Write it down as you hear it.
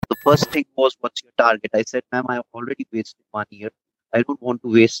first thing was, what's your target? I said, ma'am, I already wasted 1 year. I don't want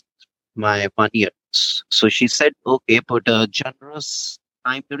to waste my 1 year. So she said, okay, put a generous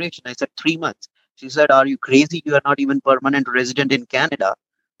time duration. I said, 3 months. She said, are you crazy? You are not even permanent resident in Canada.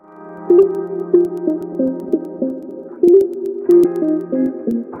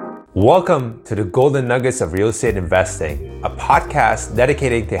 Welcome to the Golden Nuggets of Real Estate Investing, a podcast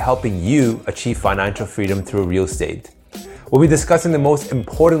dedicated to helping you achieve financial freedom through real estate. We'll be discussing the most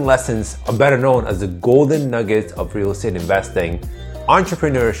important lessons, or better known as the Golden Nuggets of Real Estate Investing,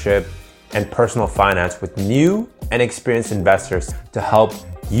 entrepreneurship, and personal finance with new and experienced investors to help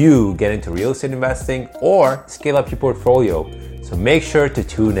you get into real estate investing or scale up your portfolio. So make sure to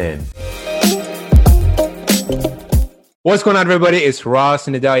tune in. What's going on, everybody? It's Ross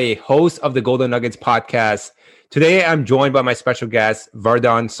Nadai, host of the Golden Nuggets podcast. Today, I'm joined by my special guest,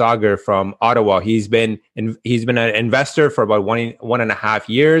 Vardhan Sagar from Ottawa. He's been an investor for about one and a half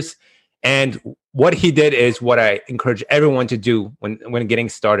years. And what he did is what I encourage everyone to do when getting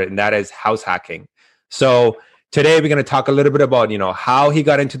started, and that is house hacking. So today, we're going to talk a little bit about, how he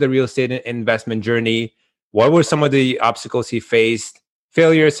got into the real estate investment journey, what were some of the obstacles he faced,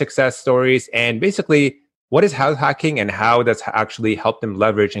 failures, success stories, and basically, what is house hacking and how that's actually helped him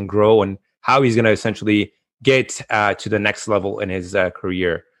leverage and grow, and how he's going to essentially get to the next level in his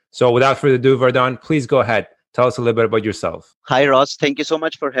career. So without further ado, Vardhan, please go ahead. Tell us a little bit about yourself. Hi, Ross. Thank you so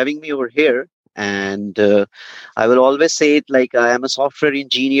much for having me over here. And I will always say it like I am a software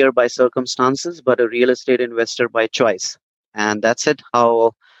engineer by circumstances, but a real estate investor by choice. And that's it,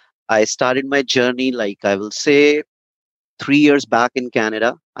 how I started my journey. Like I will say 3 years back in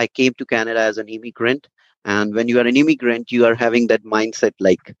Canada, I came to Canada as an immigrant. And when you are an immigrant, you are having that mindset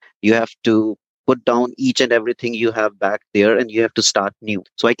like you have to put down each and everything you have back there and you have to start new.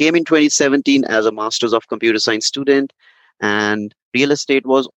 So I came in 2017 as a Master's of Computer Science student, and real estate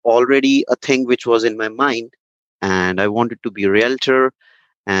was already a thing which was in my mind. And I wanted to be a realtor.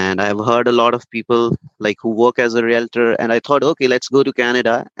 And I've heard a lot of people like who work as a realtor. And I thought, okay, let's go to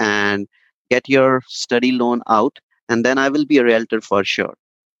Canada and get your study loan out. And then I will be a realtor for sure.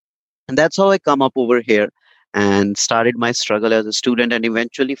 And that's how I come up over here and started my struggle as a student and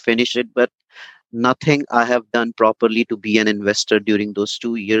eventually finished it. But nothing I have done properly to be an investor during those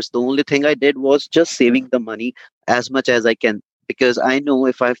 2 years. The only thing I did was just saving the money as much as I can, because I know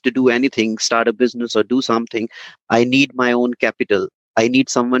if I have to do anything, start a business or do something, I need my own capital. I need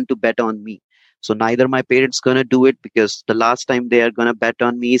someone to bet on me. So neither my parents going to do it, because the last time they are going to bet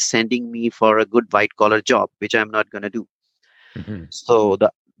on me is sending me for a good white collar job, which I'm not going to do. Mm-hmm. So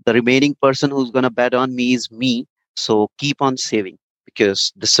the remaining person who's going to bet on me is me. So keep on saving,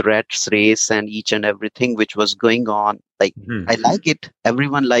 because this rat race and each and everything which was going on, like I like it.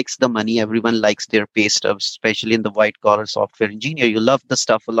 Everyone likes the money. Everyone likes their pay stubs, especially in the white collar software engineer. You love the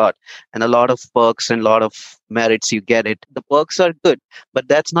stuff a lot, and a lot of perks and a lot of merits you get it. The perks are good, but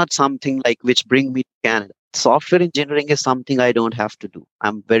that's not something like which bring me to Canada. Software engineering is something I don't have to do.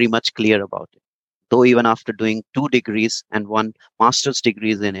 I'm very much clear about it. Though even after doing 2 degrees and 1 master's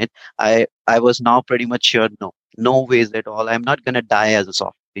degrees in it, I was now pretty much sure, no ways at all. I'm not going to die as a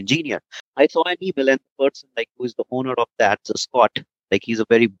software engineer. I saw an email, and the person like who is the owner of that, so Scott, like he's a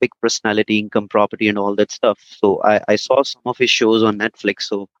very big personality, income property and all that stuff. So I saw some of his shows on Netflix.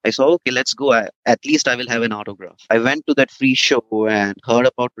 So I saw, okay, let's go. At least I will have an autograph. I went to that free show and heard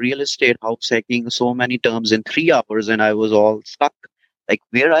about real estate, house hacking, so many terms in 3 hours, and I was all stuck. Like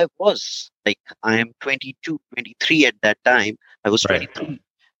where I was, like I am 22, 23 at that time. I was 23. Right.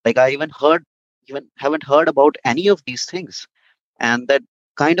 Like I even haven't heard about any of these things. And that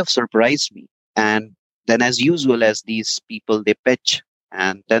kind of surprised me. And then as usual, as these people, they pitch,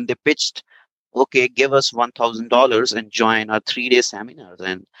 and then they pitched, okay, give us $1,000 and join our 3-day seminars.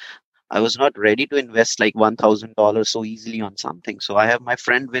 And I was not ready to invest like $1,000 so easily on something. So I have my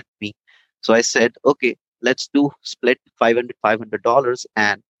friend with me. So I said, okay, let's do split $500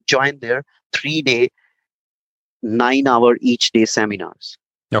 and join their 3-day, 9-hour each day seminars.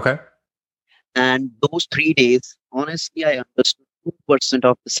 Okay. And those 3 days, honestly, I understood 2%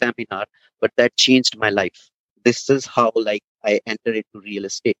 of the seminar, but that changed my life. This is how like I entered into real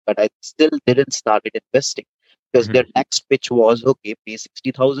estate, but I still didn't start investing, because their next pitch was, okay, pay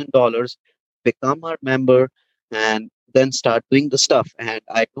 $60,000, become our member, and then start doing the stuff. And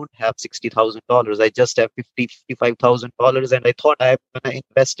I don't have $60,000. I just have $55,000. And I thought I'm going to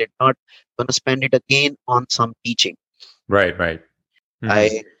invest it, not going to spend it again on some teaching. Right.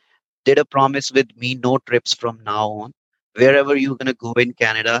 I did a promise with me, no trips from now on. Wherever you're going to go in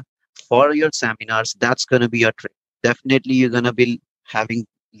Canada for your seminars, that's going to be a trip. Definitely you're going to be having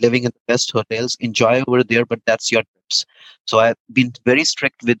living in the best hotels, enjoy over there, but that's your trips. So I've been very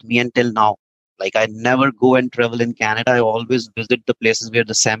strict with me until now. Like I never go and travel in Canada. I always visit the places where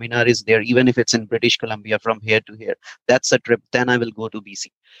the seminar is there, even if it's in British Columbia from here to here. That's a trip. Then I will go to BC.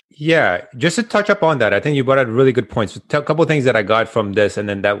 Yeah, just to touch up on that, I think you brought out really good points. A couple of things that I got from this, and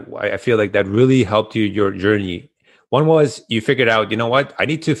then that I feel like that really helped you your journey. One was you figured out, you know what, I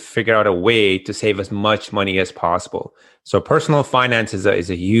need to figure out a way to save as much money as possible. So personal finance is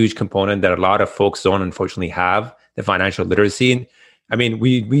a huge component that a lot of folks don't unfortunately have the financial literacy. And I mean,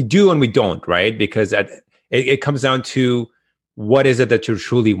 we do and we don't, right? Because it comes down to what is it that you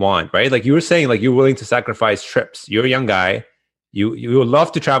truly want, right? Like you were saying, like you're willing to sacrifice trips. You're a young guy. You would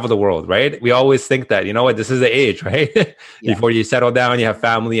love to travel the world, right? We always think that, you know what, this is the age, right? Yeah. Before you settle down, you have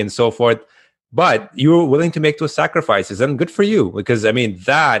family and so forth. But you were willing to make those sacrifices, and good for you, because I mean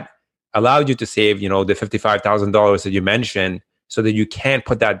that allowed you to save, you know, the $55,000 that you mentioned, so that you can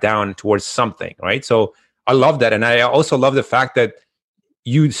put that down towards something, right? So I love that, and I also love the fact that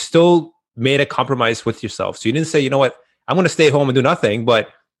you still made a compromise with yourself. So you didn't say, you know what, I'm going to stay home and do nothing, but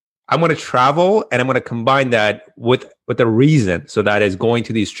I'm going to travel, and I'm going to combine that with a reason. So that is going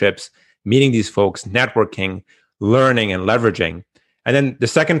to these trips, meeting these folks, networking, learning, and leveraging. And then the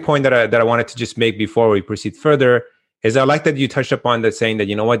second point that I wanted to just make before we proceed further is I like that you touched upon that, saying that,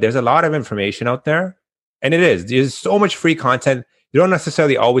 you know what, there's a lot of information out there, and there's so much free content. You don't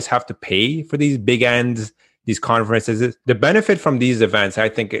necessarily always have to pay for these big ends, these conferences. The benefit from these events, I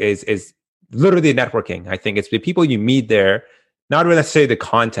think, is literally networking. I think it's the people you meet there, not really necessarily the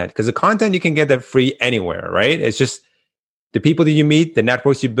content, because the content you can get that free anywhere, right? It's just the people that you meet, the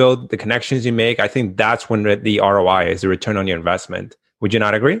networks you build, the connections you make. I think that's when the ROI is, the return on your investment. Would you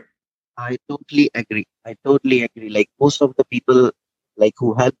not agree? I totally agree. I totally agree. Like most of the people like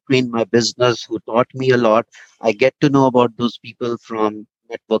who helped me in my business, who taught me a lot, I get to know about those people from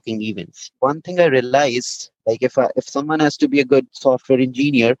networking events. One thing I realized, like if someone has to be a good software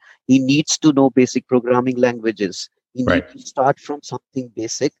engineer, he needs to know basic programming languages. He Right. needs to start from something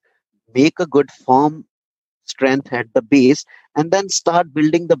basic, make a good firm strength at the base, and then start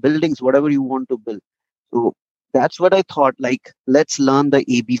building the buildings, whatever you want to build. So that's what I thought. Like, let's learn the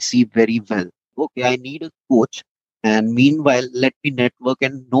ABC very well. Okay, I need a coach. And meanwhile, let me network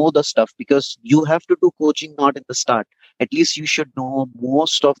and know the stuff, because you have to do coaching not in the start. At least you should know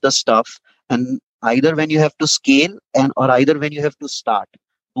most of the stuff. And either when you have to scale and or either when you have to start.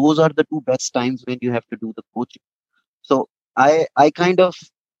 Those are the two best times when you have to do the coaching. So I kind of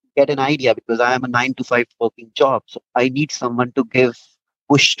get an idea because I am a 9 to 5 working job. So I need someone to give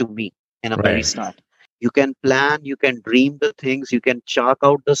push to me in a very Right. start. You can plan, you can dream the things, you can chalk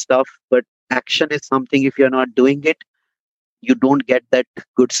out the stuff, but action is something. If you're not doing it, you don't get that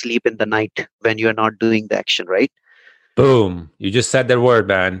good sleep in the night when you're not doing the action, right? Boom. You just said that word,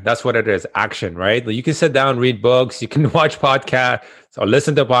 man. That's what it is. Action, right? You can sit down, read books, you can watch podcasts or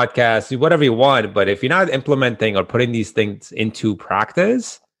listen to podcasts, do whatever you want. But if you're not implementing or putting these things into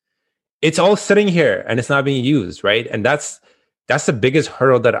practice, it's all sitting here and it's not being used, right? And that's the biggest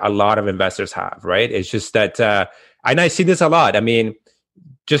hurdle that a lot of investors have, right? It's just that, and I see this a lot. I mean,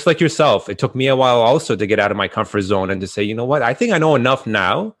 just like yourself, it took me a while also to get out of my comfort zone and to say, you know what, I think I know enough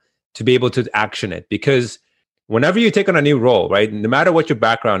now to be able to action it. Because whenever you take on a new role, right, no matter what your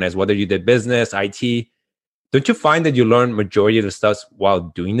background is, whether you did business, IT, don't you find that you learn majority of the stuff while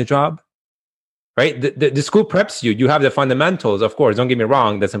doing the job? Right? The school preps you. You have the fundamentals, of course. Don't get me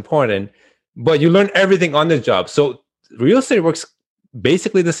wrong, that's important. But you learn everything on the job. So real estate works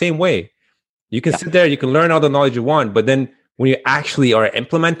basically the same way. You can Yeah. sit there, you can learn all the knowledge you want, but then when you actually are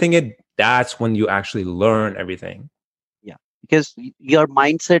implementing it, that's when you actually learn everything. Yeah. Because your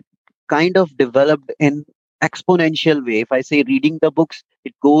mindset kind of developed in exponential way. If I say reading the books,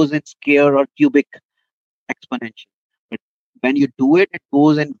 it goes in square or cubic exponential. But when you do it, it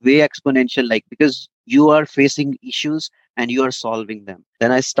goes in way exponential, like because you are facing issues and you are solving them.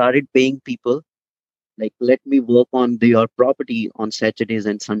 Then I started paying people, like, let me work on your property on Saturdays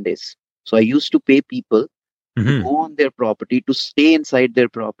and Sundays. So I used to pay people to Mm-hmm. go on their property, to stay inside their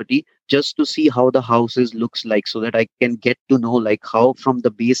property, just to see how the houses looks like, so that I can get to know like how from the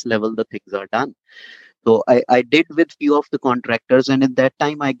base level the things are done. So I did with few of the contractors, and at that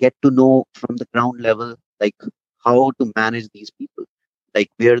time I get to know from the ground level like how to manage these people, like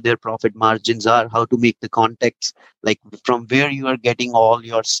where their profit margins are, how to make the contacts, like from where you are getting all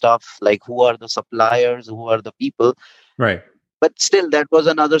your stuff, like who are the suppliers, who are the people. Right. But still, that was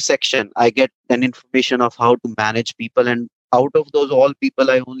another section. I get an information of how to manage people, and out of those all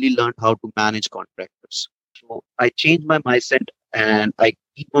people, I only learned how to manage contractors. So I changed my mindset. And I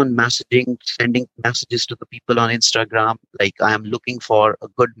keep on messaging, sending messages to the people on Instagram. Like, I am looking for a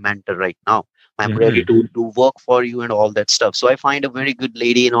good mentor right now. I'm ready Hmm. to work for you and all that stuff. So I find a very good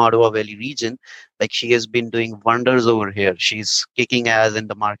lady in Ottawa Valley region. Like, she has been doing wonders over here. She's kicking ass in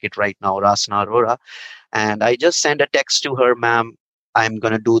the market right now, Rasna Arora. And I just send a text to her, ma'am, I'm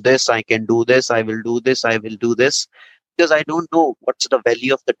going to do this. I can do this. I will do this. I will do this. Because I don't know what's the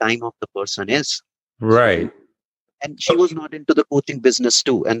value of the time of the person is. So, Right. and she was not into the coaching business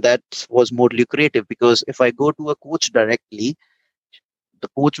too. And that was more lucrative because if I go to a coach directly, the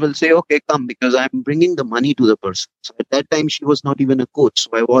coach will say, okay, come, because I'm bringing the money to the person. So at that time, she was not even a coach.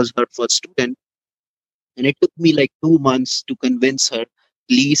 So I was her first student. And it took me like 2 months to convince her,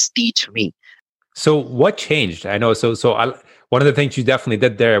 please teach me. So what changed? I know. One of the things you definitely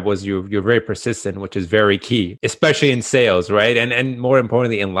did there was you're very persistent, which is very key, especially in sales, right? And more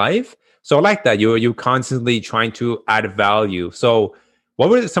importantly in life. So I like that you constantly trying to add value. So what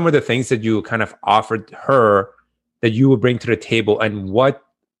were some of the things that you kind of offered her that you would bring to the table, and what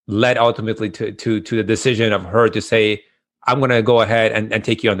led ultimately to the decision of her to say, I'm going to go ahead and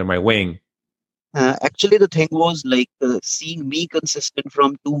take you under my wing? Actually, the thing was like seeing me consistent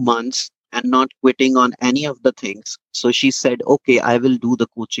from 2 months and not quitting on any of the things. So she said, okay, I will do the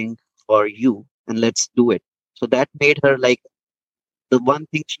coaching for you and let's do it. So that made her like the one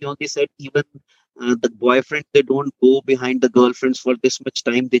thing she only said, even the boyfriend, they don't go behind the girlfriends for this much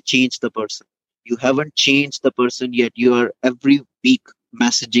time, they change the person. You haven't changed the person yet. You are every week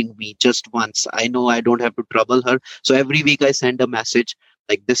messaging me just once. I know I don't have to trouble her. So every week I send a message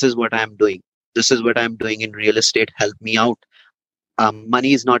like, this is what I'm doing. This is what I'm doing in real estate. Help me out.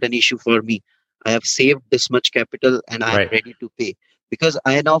 Money is not an issue for me. I have saved this much capital and I'm Right. ready to pay because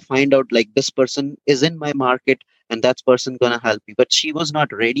I now find out like this person is in my market and that person gonna help me. But she was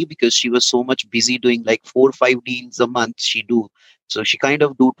not ready because she was so much busy doing like 4 or 5 deals a month. She do so she kind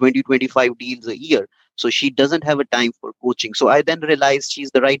of do 20 to 25 deals a year. So she doesn't have a time for coaching. So I then realized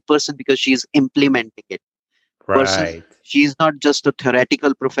she's the right person because she's implementing it person. Right. She's not just a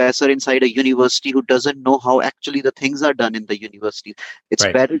theoretical professor inside a university who doesn't know how actually the things are done in the university. It's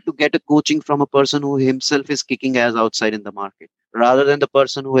Right. better to get a coaching from a person who himself is kicking ass outside in the market rather than the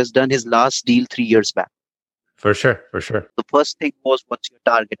person who has done his last deal 3 years back. For sure. For sure. The first thing was, what's your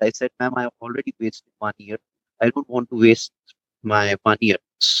target? I said, ma'am, I have already wasted 1 year. I don't want to waste my 1 year.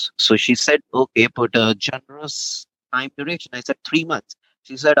 So she said, okay, put a generous time duration. I said 3 months.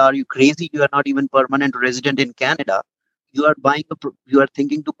 She said, are you crazy? You are not even permanent resident in Canada. You are you are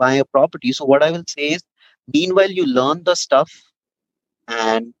thinking to buy a property. So what I will say is, meanwhile, you learn the stuff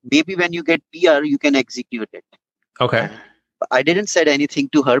and maybe when you get PR, you can execute it. Okay. And I didn't said anything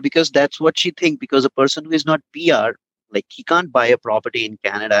to her because that's what she think. Because a person who is not PR, like he can't buy a property in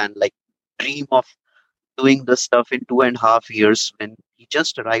Canada and like dream of doing this stuff in 2.5 years when he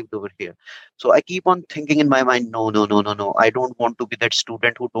just arrived over here. So I keep on thinking in my mind, no, no, no, no, no. I don't want to be that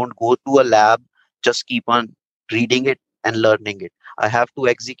student who don't go to a lab, just keep on reading it and learning it. I have to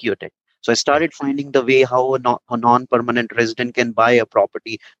execute it. So I Right. started finding the way how a non-permanent resident can buy a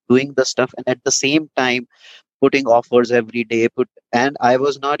property, doing the stuff, and at the same time putting offers every day. And I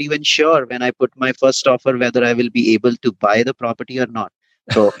was not even sure when I put my first offer whether I will be able to buy the property or not.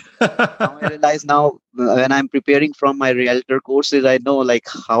 So now I realize now when I'm preparing from my realtor courses, I know like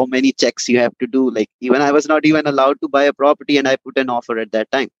how many checks you have to do. Like even I was not even allowed to buy a property and I put an offer at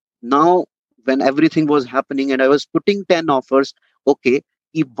that time. Now, when everything was happening and I was putting 10 offers, okay,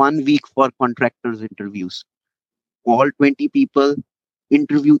 keep 1 week for contractors interviews. Call 20 people,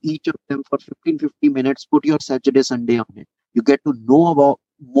 interview each of them for 15-50 minutes, put your Saturday, Sunday on it. You get to know about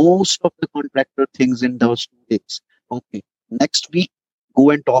most of the contractor things in those 2 days. Okay. Next week,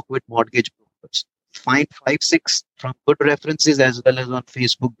 go and talk with mortgage brokers. Find 5, 6 from good references as well as on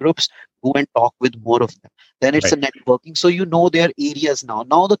Facebook groups. Go and talk with more of them. Then it's a Right. networking. So you know their areas now.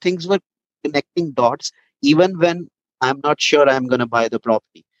 Now the things were connecting dots, even when I'm not sure I'm going to buy the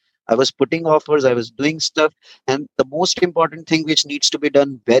property. I was putting offers, I was doing stuff. And the most important thing which needs to be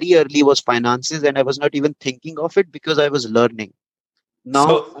done very early was finances. And I was not even thinking of it because I was learning. Now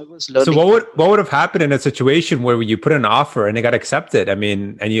So, I was so learning. what would have happened in a situation where you put an offer and it got accepted? I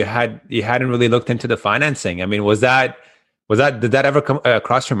mean, and you hadn't really looked into the financing. I mean, was that did that ever come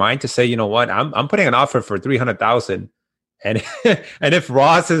across your mind to say, you know what, I'm putting an offer for 300,000, and and if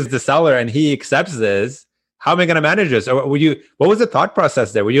Ross is the seller and he accepts this, how am I going to manage this? Or were you? What was the thought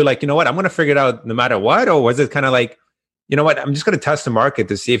process there? Were you like, you know what, I'm going to figure it out no matter what, or was it kind of like, you know what, I'm just going to test the market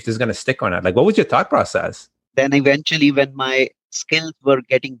to see if this is going to stick or not? Like, what was your thought process? Then eventually, when my skills were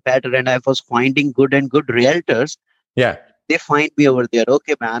getting better and I was finding good and good realtors, Yeah. they find me over there.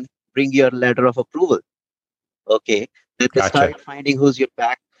 Okay, man, bring your letter of approval. Okay. That they Gotcha. started finding who's your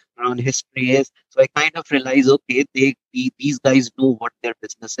background history is. So I kind of realized, okay, these guys know what their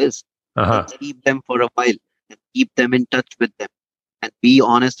business is. Uh-huh. Let's keep them for a while and keep them in touch with them and be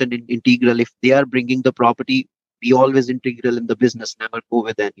honest and integral. If they are bringing the property, be always integral in the business, never go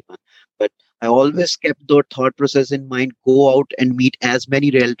with anyone. But I always kept the thought process in mind, go out and meet as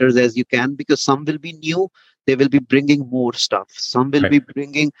many realtors as you can, because some will be new, they will be bringing more stuff. Some will Right. be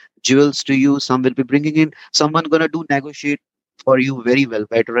bringing jewels to you, some will be bringing in, someone gonna do negotiate for you very well.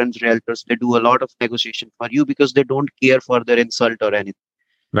 Veterans realtors, they do a lot of negotiation for you because they don't care for their insult or anything.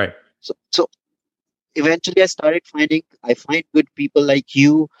 Right. So eventually I find good people like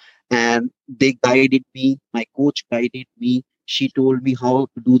you, and they guided me. My coach guided me. She told me how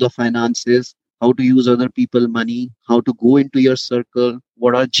to do the finances, how to use other people money, how to go into your circle,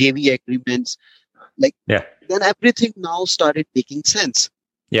 what are JV agreements, like. Yeah. Then everything now started making sense.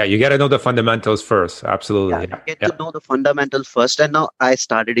 Yeah. You got to know the fundamentals first. Yeah, Absolutely. you get Yeah. to know the fundamentals first, and now I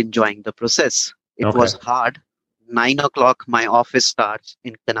started enjoying the process. It Okay. was hard. 9 o'clock, my office starts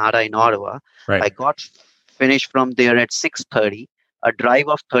in Canada in Ottawa. I Right. got finished from there at 6:30. A drive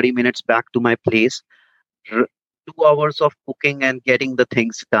of 30 minutes back to my place. r- 2 hours of cooking and getting the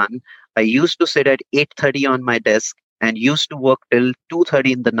things done. I used to sit at 8:30 on my desk and used to work till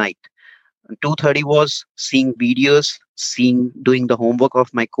 2:30 in the night. 2:30 was seeing videos, doing the homework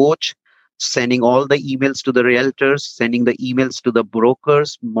of my coach, sending all the emails to the realtors, sending the emails to the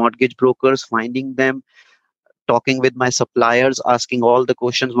brokers, mortgage brokers, finding them, talking with my suppliers, asking all the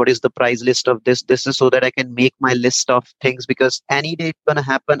questions. What is the price list of this? This is so that I can make my list of things, because any day it's gonna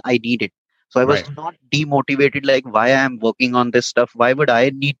happen, I need it. So I was Right. not demotivated like why I am working on this stuff. Why would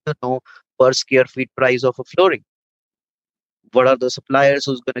I need to know per square feet price of a flooring? What are the suppliers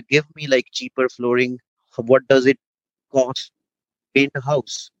who's gonna give me like cheaper flooring? What does it cost? Paint a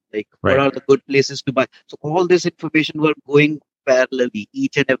house? Like what Right. are the good places to buy? So all this information were going parallelly.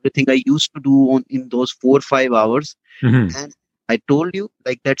 Each and everything I used to do in those 4 or 5 hours. Hmm. And I told you,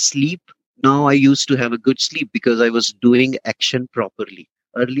 like that sleep, now I used to have a good sleep because I was doing action properly.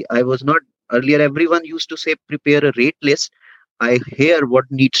 Earlier, everyone used to say, prepare a rate list. I hear what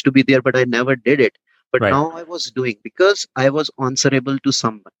needs to be there, but I never did it. But Right. now I was doing, because I was answerable to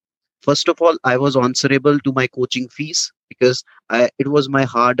someone. First of all, I was answerable to my coaching fees, because it was my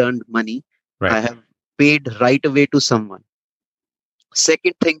hard earned money. I Right. have paid right away to someone.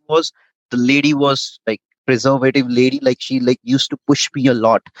 Second thing was, the lady was like preservative lady, like she like used to push me a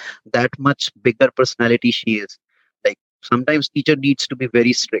lot. That much bigger personality she is. Like sometimes teacher needs to be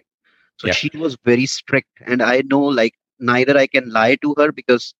very strict. So Yeah. she was very strict, and I know like neither I can lie to her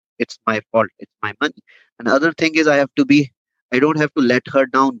because it's my fault, it's my money. And other thing is, I don't have to let her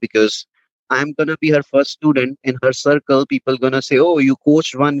down, because I'm gonna be her first student in her circle. People gonna say, oh, you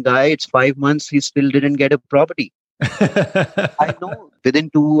coached one guy, it's 5 months, he still didn't get a property. I know within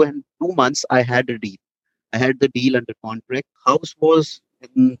 2 months I had a deal. I had the deal under contract. House was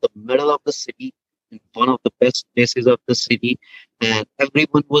in the middle of the city, in one of the best places of the city, and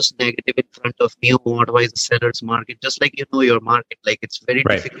everyone was negative in front of me. Oh, what was the seller's market? Just like you know your market, like it's very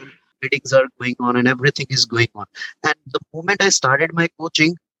Right. difficult. Biddings are going on and everything is going on. And the moment I started my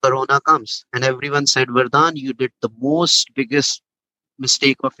coaching, Corona comes, and everyone said, Vardhan, you did the most biggest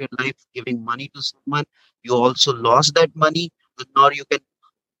mistake of your life giving money to someone. You also lost that money, and now you can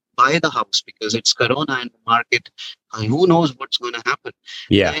buy the house because it's Corona and the market. Who knows what's going to happen?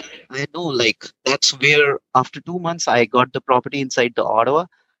 Yeah. And I know, like, that's where after 2 months, I got the property inside the Ottawa,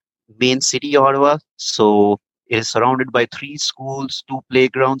 main city Ottawa. So it is surrounded by 3 schools, 2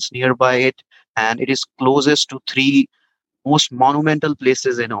 playgrounds nearby it, and it is closest to 3 most monumental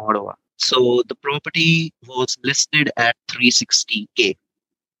places in Ottawa. So the property was listed at 360K,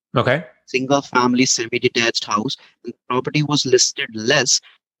 Okay. single family semi detached house, and the property was listed less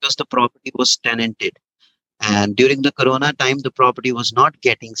because the property was tenanted. And during the Corona time, the property was not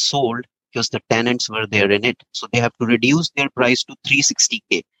getting sold because the tenants were there in it. So they have to reduce their price to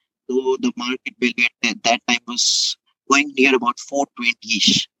 360K. So the market value at that time was going near about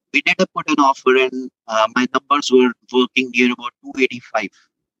 420-ish. We did put an offer, and my numbers were working near about 285.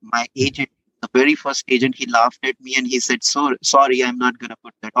 My agent, the very first agent, he laughed at me and he said, sorry, I'm not going to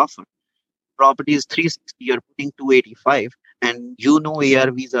put that offer. Property is 360, you're putting 285, and you know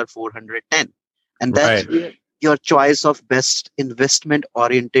ARVs are 410. And that's Right. where your choice of best investment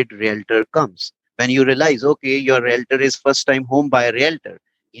oriented realtor comes. When you realize, okay, your realtor is first time home buyer realtor.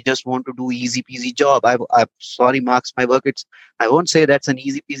 You just want to do easy peasy job. I'm sorry, Marks, my work. I won't say that's an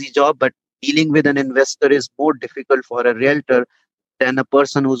easy peasy job, but dealing with an investor is more difficult for a realtor than a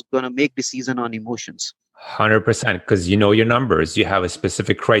person who's going to make decision on emotions. 100%. Because you know your numbers. You have a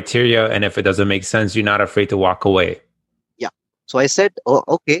specific criteria. And if it doesn't make sense, you're not afraid to walk away. So I said, oh,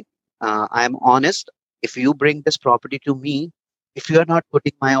 okay, I'm honest. If you bring this property to me, if you are not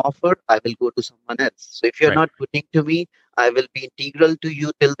putting my offer, I will go to someone else. So if you're Right. not putting to me, I will be integral to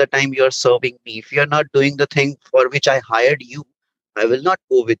you till the time you're serving me. If you're not doing the thing for which I hired you, I will not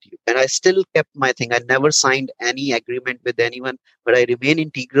go with you. And I still kept my thing. I never signed any agreement with anyone, but I remain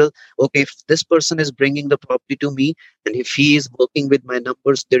integral. Okay, if this person is bringing the property to me and if he is working with my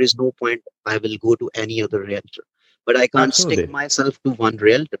numbers, there is no point. I will go to any other realtor. But I can't stick Absolutely. myself to one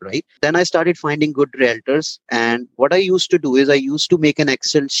realtor, right? Then I started finding good realtors. And what I used to do is I used to make an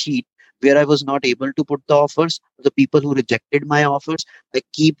Excel sheet where I was not able to put the offers. The people who rejected my offers, I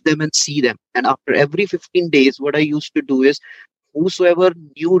keep them and see them. And after every 15 days, what I used to do is whosoever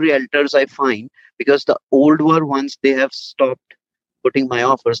new realtors I find, because the old ones, they have stopped putting my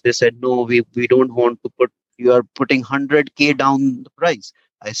offers. They said, no, we don't want to put, you are putting 100K down the price.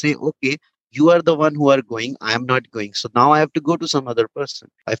 I say, okay, you are the one who are going. I am not going. So now I have to go to some other person.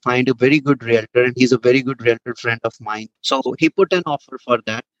 I find a very good realtor and he's a very good realtor friend of mine. So he put an offer for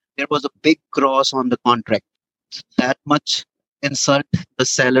that. There was a big cross on the contract. That much insult the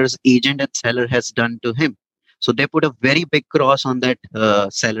seller's agent and seller has done to him. So they put a very big cross on that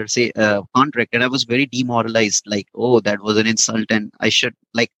seller's contract, and I was very demoralized. Like, oh, that was an insult, and I should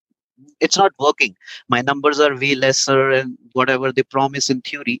like. It's not working. My numbers are way lesser, and whatever they promise in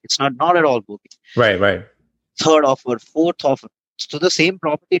theory, it's not at all working. Right. Right. Third offer, fourth offer. So the same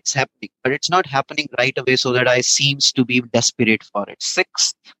property, it's happening, but it's not happening right away. So that I seems to be desperate for it.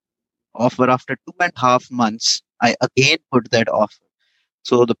 Sixth offer after 2.5 months, I again put that offer.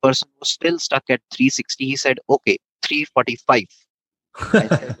 So the person was still stuck at 360. He said, okay, 345. I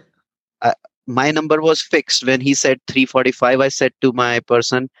said, my number was fixed. When he said 345, I said to my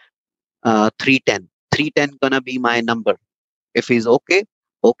person, 310. 310 gonna be my number. If he's okay,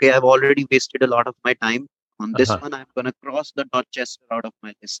 okay, I've already wasted a lot of my time. On this Uh-huh. one, I'm gonna cross the Dorchester out of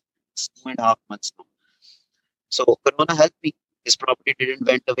my list. It's 2.5 months now. So Corona helped me. His property didn't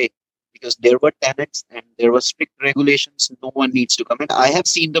went away because there were tenants and there were strict regulations. No one needs to come in. I have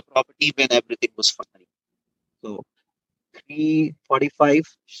seen the property when everything was fine. So 345,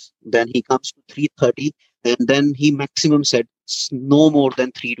 then he comes to 330, and then he maximum said no more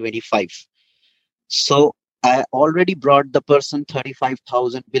than 325. So I already brought the person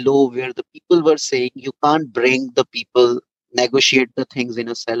 35,000 below where the people were saying you can't bring the people negotiate the things in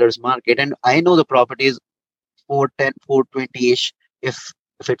a seller's market. And I know the property is 410, 420-ish if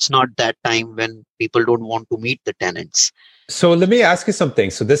it's not that time when people don't want to meet the tenants. So let me ask you something.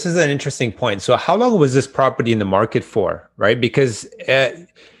 So this is an interesting point. So how long was this property in the market for, right? Because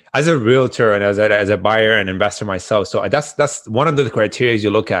as a realtor and as a buyer and investor myself, so that's one of the criteria you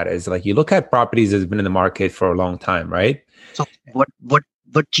look at is like you look at properties that's been in the market for a long time, right? So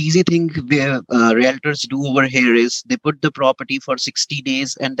what cheesy thing realtors do over here is they put the property for 60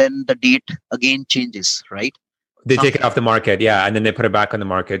 days and then the date again changes, right? They take it off the market, yeah, and then they put it back on the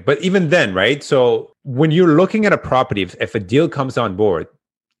market. But even then, right? So when you're looking at a property, if a deal comes on board,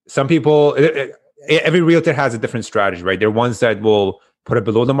 some people, every realtor has a different strategy, right? There are ones that will put it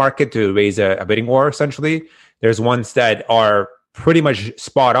below the market to raise a bidding war, essentially. There's ones that are pretty much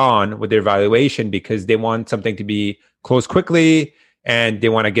spot on with their valuation because they want something to be closed quickly and they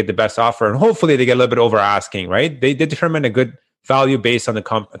want to get the best offer. And hopefully they get a little bit over asking, right? They determine a good value based on the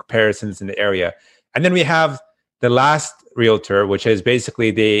comparisons in the area. And then we have the last realtor, which is basically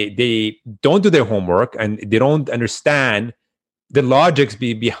they don't do their homework and they don't understand the logics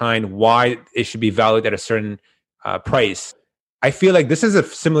behind why it should be valued at a certain price. I feel like this is a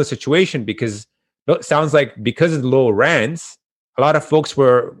similar situation because it sounds like because of the low rents, a lot of folks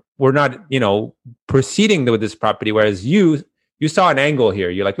were not proceeding with this property. Whereas you saw an angle here.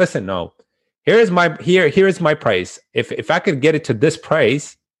 You're like, listen, no, here is my price. If I could get it to this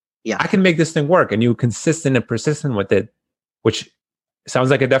price, Yeah. I can make this thing work. And you consistent and persistent with it, which sounds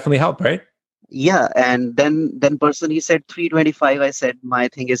like it definitely helped, right? Yeah, and then person he said 325. I said my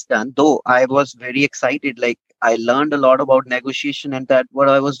thing is done. Though I was very excited, like I learned a lot about negotiation and that what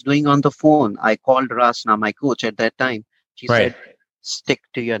I was doing on the phone. I called Rasna, my coach at that time. She Right. said, stick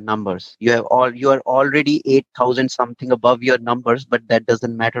to your numbers. You are already 8,000 something above your numbers, but that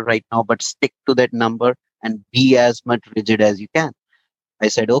doesn't matter right now. But stick to that number and be as much rigid as you can. I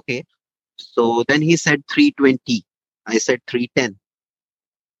said, okay. So then he said 320. I said 310.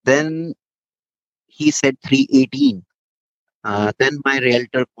 Then he said 318. Then my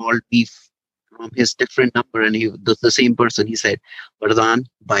realtor called me from his different number and the same person. He said, Vardhan,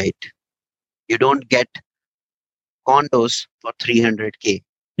 buy it. You don't get condos for 300K.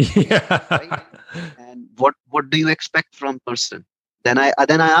 Yeah. Right? And what do you expect from person? Then I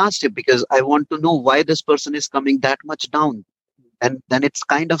asked him because I want to know why this person is coming that much down. And then it's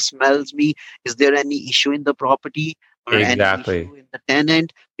kind of smells me. Is there any issue in the property or any Exactly. issue in the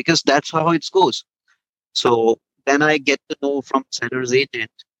tenant? Because that's how it goes. So then I get to know from seller's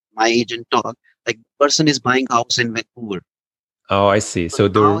agent, my agent talk, like person is buying house in Vancouver. Oh, I see. So So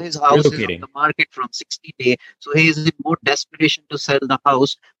now they're his house is on relocating. the market from 60 days. So he is in more desperation to sell the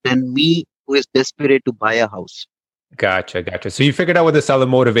house than me, who is desperate to buy a house. Gotcha. So you figured out what the seller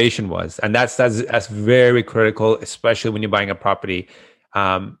motivation was, and that's very critical, especially when you're buying a property.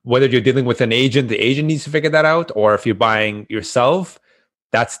 Whether you're dealing with an agent, the agent needs to figure that out, or if you're buying yourself,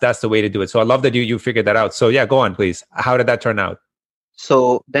 that's the way to do it. So I love that you figured that out. So yeah, go on, please. How did that turn out?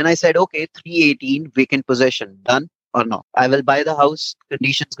 So then I said, okay, 318 vacant possession, done or not? I will buy the house.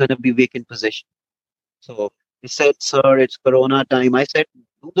 Condition's going to be vacant possession. So he said, sir, it's Corona time. I said,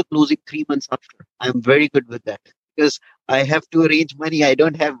 do the closing 3 months after. I'm very good with that because I have to arrange money. I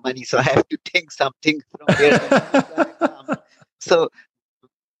don't have money. So I have to think something from where the money is going to come. So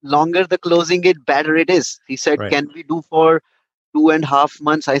longer the closing it, better it is. He said, Right. can we do for 2.5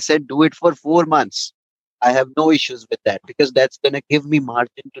 months? I said, do it for 4 months. I have no issues with that because that's going to give me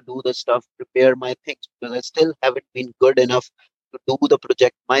margin to do the stuff, prepare my things because I still haven't been good enough to do the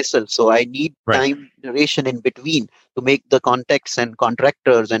project myself. So I need Right. time duration in between to make the contacts and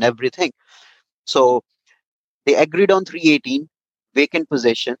contractors and everything. So they agreed on 318 vacant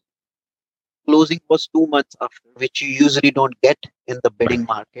possession. Closing was 2 months after, which you usually don't get in the bidding Right.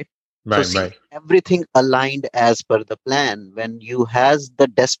 market. So Right. see, Right. everything aligned as per the plan. When you has the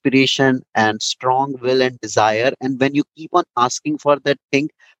desperation and strong will and desire, and when you keep on asking for that thing,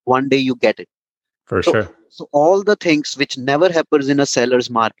 one day you get it. For So, sure. so all the things which never happens in a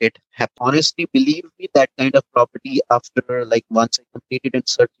seller's market happen. Honestly, believe me, that kind of property after like once I completed and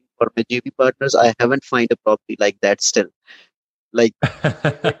searching for my JV partners, I haven't find a property like that still. Like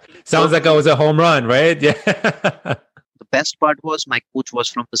literally Sounds like it perfect. was a home run, right? Yeah. The best part was my coach was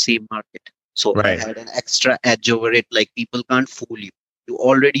from the same market. So I Right. had an extra edge over it. Like people can't fool you. You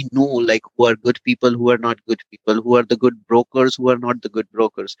already know like who are good people, who are not good people, who are the good brokers, who are not the good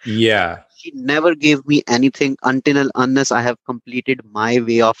brokers. So Yeah. she never gave me anything until unless I have completed my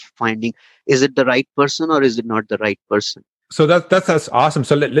way of finding is it the right person or is it not the right person. So that's awesome.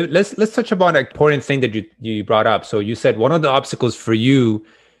 So let's touch upon an important thing that you brought up. So you said one of the obstacles for you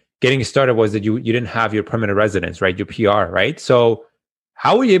getting started was that you didn't have your permanent residence, right? Your PR, right? So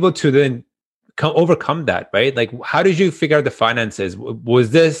how were you able to then overcome that, right? Like how did you figure out the finances?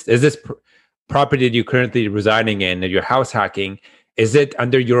 Is this property that you're currently residing in, that you're house hacking, is it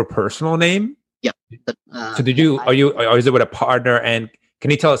under your personal name? Yeah. So did Yeah. you are you or is it with a partner? And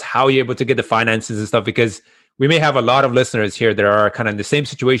can you tell us how you're able to get the finances and stuff? Because we may have a lot of listeners here that are kind of in the same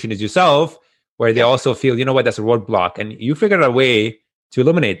situation as yourself, where they Yeah. also feel, you know what, that's a roadblock, and you figured out a way to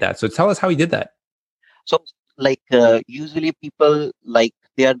eliminate that. So tell us how you did that. So, like, usually people like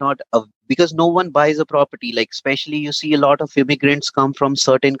they are not because no one buys a property. Like, especially you see a lot of immigrants come from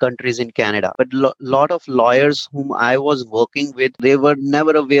certain countries in Canada, but lot of lawyers whom I was working with, they were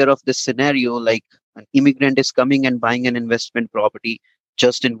never aware of this scenario. Like, an immigrant is coming and buying an investment property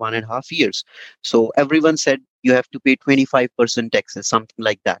just in 1.5 years. So everyone said you have to pay 25% taxes, something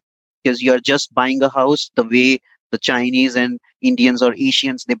like that, because you are just buying a house the way the Chinese and Indians or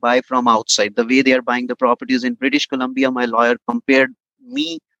Asians they buy from outside. The way they are buying the properties in British Columbia, my lawyer compared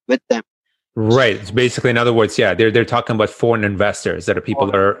me with them. Right. It's basically, in other words, yeah, they're talking about foreign investors that are people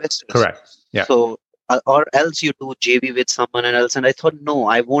that Foreign are investors. correct. Yeah. So, or else you do JV with someone else. And I thought, no,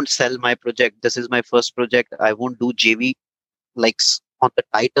 I won't sell my project. This is my first project. I won't do JV like on the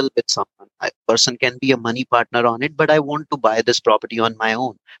title with someone. A person can be a money partner on it, but I want to buy this property on my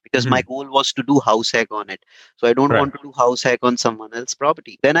own because my Mhm. goal was to do house hack on it. So I don't want Correct. to do house hack on someone else's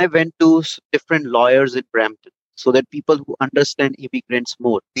property. Then I went to different lawyers in Brampton so that people who understand immigrants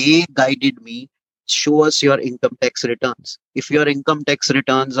more, they guided me. Show us your income tax returns. If your income tax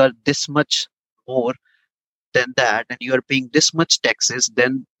returns are this much more than that and you are paying this much taxes,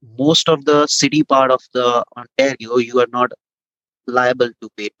 then most of the city part of the Ontario, you are not liable to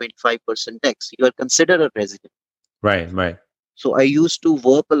pay 25% tax. You are considered a resident. Right. Right. So I used to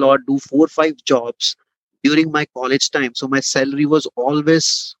work a lot, do 4 or 5 jobs during my college time. So my salary was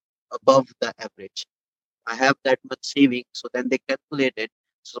always above the average. I have that much saving. So then they calculated.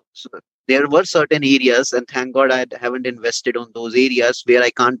 So there were certain areas, and thank God I haven't invested on those areas where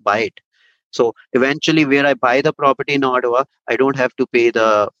I can't buy it. So eventually, where I buy the property in Ottawa, I don't have to pay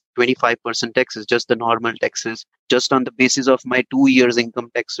the 25% taxes, just the normal taxes, just on the basis of my 2 years income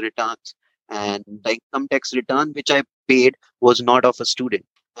tax returns. And the income tax return which I paid was not of a student.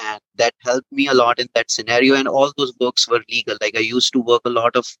 And that helped me a lot in that scenario. And all those books were legal. Like I used to work a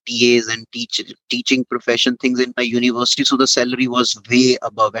lot of TAs and teaching profession things in my university. So the salary was way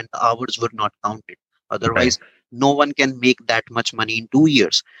above and the hours were not counted. Right. Otherwise, no one can make that much money in 2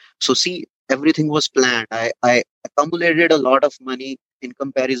 years. So see, everything was planned. I accumulated a lot of money in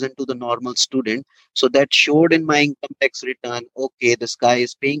comparison to the normal student. So that showed in my income tax return. Okay, this guy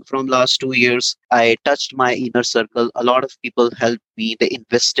is paying from last 2 years. I touched my inner circle. A lot of people helped me. They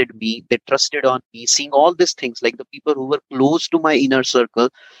invested me. They trusted on me. Seeing all these things, like the people who were close to my inner circle,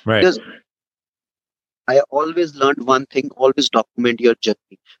 Right. because I always learned one thing: always document your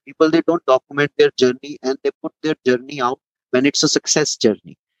journey. People, they don't document their journey and they put their journey out when it's a success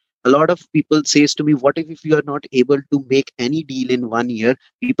journey. A lot of people says to me, what if you are not able to make any deal in 1 year?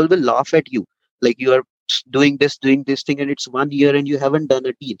 People will laugh at you. Like you are doing this thing, and it's 1 year and you haven't done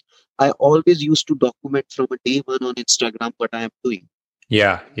a deal. I always used to document from a day one on Instagram what I am doing.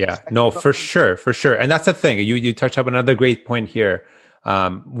 Yeah, yeah. Respect No, to for document. sure, for sure. And that's the thing. You touch up another great point here.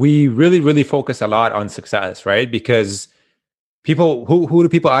 We really focus a lot on success, right? Because people who do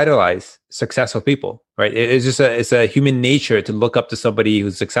people idolize? Successful people, right? It's just it's a human nature to look up to somebody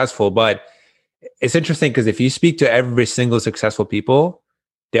who's successful. But it's interesting because if you speak to every single successful people,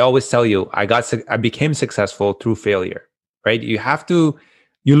 they always tell you, I became successful through failure, right?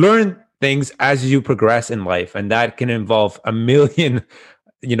 You learn things as you progress in life, and that can involve a million,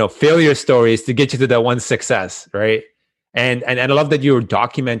 failure stories to get you to that one success, right? And I love that you're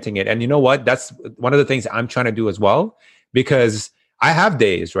documenting it. And you know what? That's one of the things I'm trying to do as well, because I have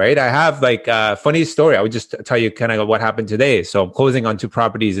days, right? I have like a funny story. I would just tell you kind of what happened today. So I'm closing on 2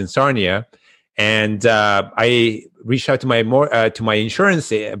 properties in Sarnia, and I reached out to my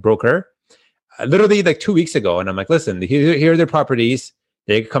insurance broker literally like 2 weeks ago, and I'm like, listen, here are the properties.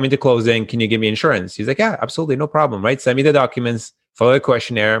 They're coming to closing. Can you give me insurance? He's like, yeah, absolutely, no problem. Right? Send me the documents, fill out a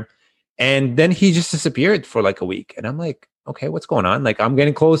questionnaire, and then he just disappeared for like a week. And I'm like, okay, what's going on? Like, I'm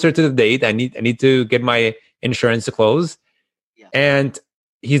getting closer to the date. I need to get my insurance to close, Yeah. and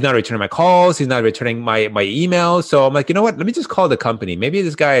he's not returning my calls. He's not returning my emails. So I'm like, you know what? Let me just call the company. Maybe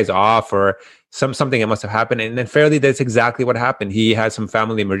this guy is off or something that must have happened. And then fairly, that's exactly what happened. He had some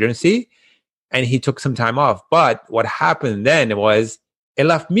family emergency and he took some time off. But what happened then was it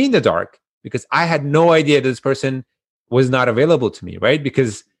left me in the dark because I had no idea this person was not available to me, right?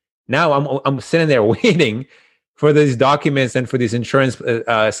 Because now I'm sitting there waiting for these documents and for these insurance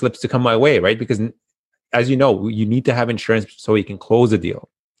slips to come my way, right? Because as you know, you need to have insurance so you can close the deal.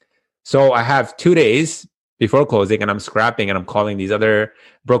 So I have 2 days before closing and I'm scrapping and I'm calling these other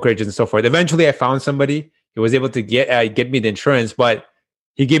brokerages and so forth. Eventually I found somebody who was able to get me the insurance, but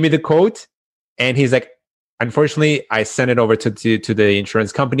he gave me the quote and he's like, unfortunately, I sent it over to the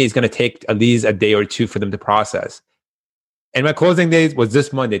insurance company. It's going to take at least a day or two for them to process. And my closing date was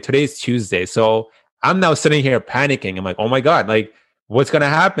this Monday. Today's Tuesday. So I'm now sitting here panicking. I'm like, oh my God, like what's going to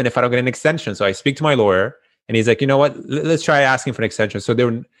happen if I don't get an extension? So I speak to my lawyer and he's like, you know what, let's try asking for an extension. So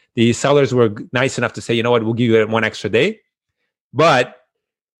the sellers were nice enough to say, you know what, we'll give you 1 extra day. But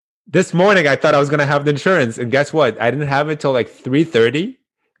this morning I thought I was going to have the insurance. And guess what? I didn't have it till like 3:30.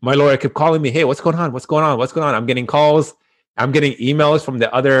 My lawyer kept calling me, hey, what's going on? What's going on? What's going on? I'm getting calls. I'm getting emails from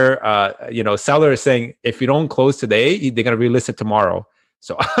the other, sellers saying, if you don't close today, they're going to relist it tomorrow.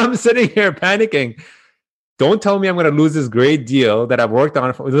 So I'm sitting here panicking. Don't tell me I'm going to lose this great deal that I've worked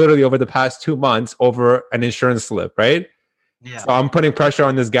on for literally over the past 2 months over an insurance slip, right? Yeah. So I'm putting pressure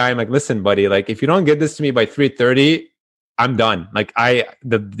on this guy. I'm like, listen, buddy, like if you don't get this to me by 3:30, I'm done. Like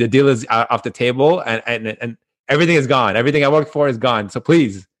the deal is off the table and everything is gone. Everything I worked for is gone. So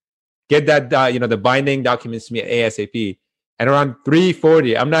please get that, the binding documents to me ASAP. And around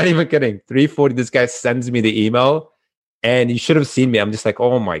 3:40, I'm not even kidding, 3:40, this guy sends me the email and you should have seen me. I'm just like,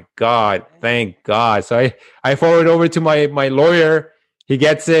 oh my God, thank God. So I forward over to my lawyer. He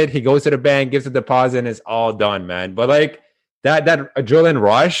gets it. He goes to the bank, gives a deposit, and it's all done, man. But like that adrenaline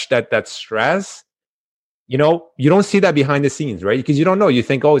rush, that stress, you don't see that behind the scenes, right? Because you don't know. You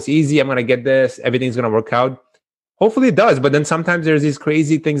think, oh, it's easy. I'm going to get this. Everything's going to work out. Hopefully it does. But then sometimes there's these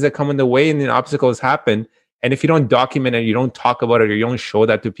crazy things that come in the way and then obstacles happen. And if you don't document it, you don't talk about it, or you don't show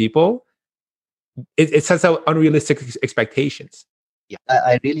that to people, it sets out unrealistic expectations. Yeah,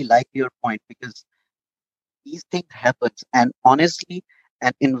 I really like your point, because these things happens, and honestly,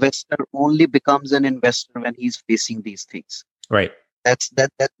 an investor only becomes an investor when he's facing these things. Right. That's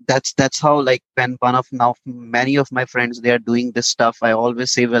how, like, when many of my friends, they are doing this stuff, I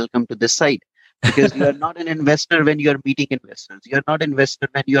always say welcome to this side, because you are not an investor when you are meeting investors. You are not investor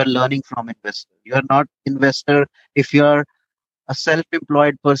when you are learning from investors. You are not investor if you are a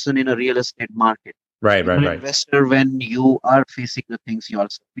self-employed person in a real estate market. Right, You're right, an right. investor when you are facing the things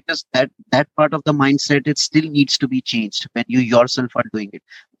yourself, because that part of the mindset, it still needs to be changed when you yourself are doing it.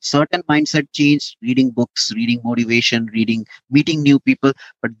 Certain mindset change, reading books, reading motivation, reading, meeting new people,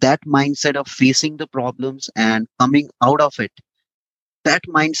 but that mindset of facing the problems and coming out of it, that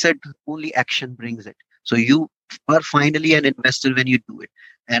mindset, only action brings it. So you are finally an investor when you do it.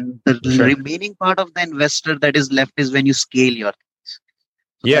 And the For sure. remaining part of the investor that is left is when you scale your things.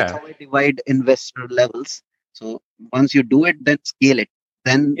 So that's Yeah. how I divide investor levels. So once you do it, then scale it.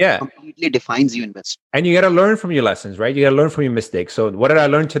 Then Yeah. completely defines you investor. And you got to learn from your lessons, right? You got to learn from your mistakes. So what did I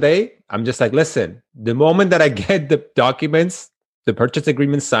learn today? I'm just like, listen, the moment that I get the documents, the purchase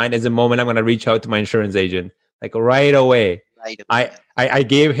agreement signed is the moment I'm going to reach out to my insurance agent, like right away. Right away. I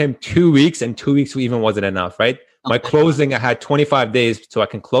gave him 2 weeks, and 2 weeks even wasn't enough, right? My closing, I had 25 days so I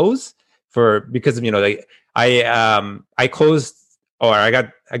can close because of, like I closed, or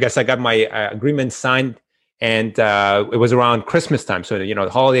I guess I got my agreement signed, and it was around Christmas time. So, the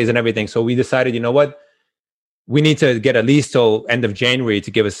holidays and everything. So we decided, you know what? We need to get at least till end of January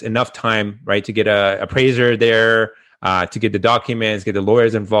to give us enough time, right? To get a appraiser there, to get the documents, get the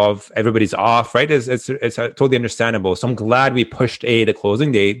lawyers involved. Everybody's off, right? It's totally understandable. So I'm glad we pushed the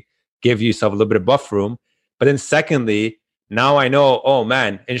closing date, give yourself a little bit of buffer room. But then secondly, now I know, oh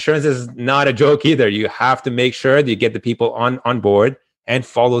man, insurance is not a joke either. You have to make sure that you get the people on board and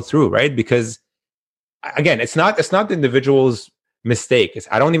follow through, right? Because again, it's not the individual's mistake.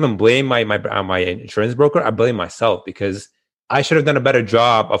 I don't even blame my insurance broker. I blame myself, because I should have done a better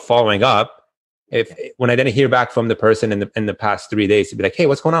job of following up. If when I didn't hear back from the person in the past 3 days, to be like, hey,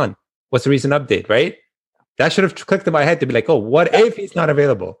 what's going on? What's the recent update? Right? That should have clicked in my head to be like, oh, what if he's not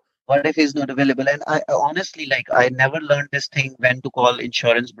available? What if he's not available? And I honestly, I never learned this thing when to call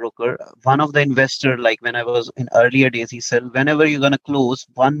insurance broker. One of the investor, like when I was in earlier days, he said, whenever you're going to close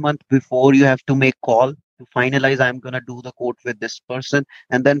 1 month before, you have to make call to finalize, I'm going to do the quote with this person.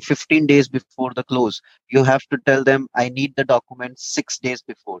 And then 15 days before the close, you have to tell them, I need the documents 6 days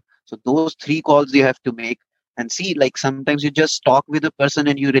before. So those 3 calls you have to make. And see, like sometimes you just talk with a person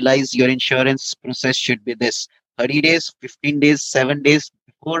and you realize your insurance process should be this: 30 days, 15 days, 7 days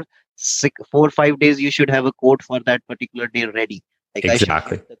before, 4 or 5 days, you should have a quote for that particular day ready. Like I should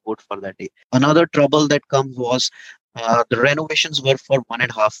Exactly. have the quote for that day. Another trouble that comes was the renovations were for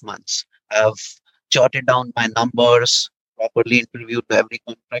 1.5 months. I've jotted down my numbers, properly interviewed every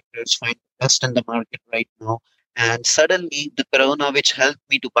contractors, find the best in the market right now. And suddenly the corona, which helped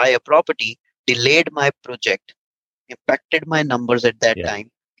me to buy a property, delayed my project, impacted my numbers at that Yeah.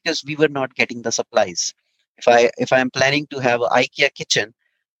 time, because we were not getting the supplies. If I am planning to have an IKEA kitchen,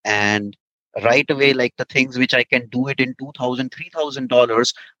 and right away, like the things which I can do it in $2,000,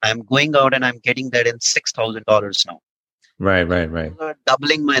 $3,000, I'm going out and I'm getting that in $6,000 now. Right.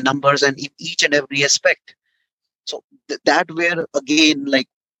 Doubling my numbers and in each and every aspect. So that where again, like,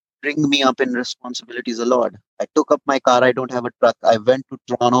 bring me up in responsibilities a lot. I took up my car. I don't have a truck. I went to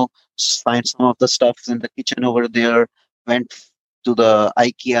Toronto, find some of the stuffs in the kitchen over there. Went to the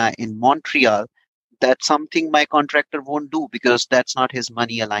IKEA in Montreal. That's something my contractor won't do, because that's not his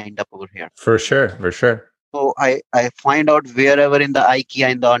money aligned up over here. For sure. So I find out wherever in the IKEA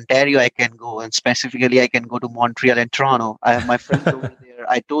in the Ontario I can go, and specifically I can go to Montreal and Toronto. I have my friends over there.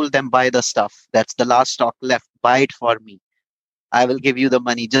 I told them, buy the stuff. That's the last stock left. Buy it for me. I will give you the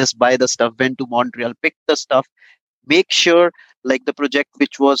money. Just buy the stuff. Went to Montreal, pick the stuff. Make sure, like the project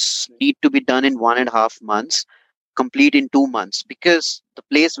which was need to be done in 1.5 months, complete in 2 months, because the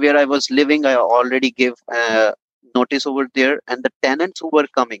place where I was living, I already gave notice over there, and the tenants who were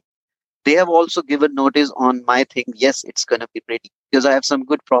coming, they have also given notice on my thing. Yes, it's gonna be ready, because I have some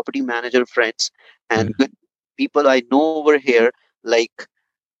good property manager friends and good people I know over here. Like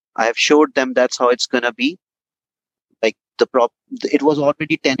I have showed them that's how it's gonna be. Like it was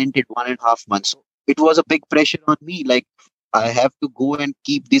already tenanted 1.5 months. So it was a big pressure on me. Like I have to go and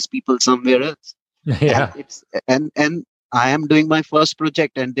keep these people somewhere else. Yeah. And I am doing my first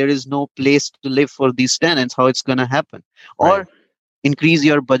project, and there is no place to live for these tenants. How it's gonna happen? Or Right. increase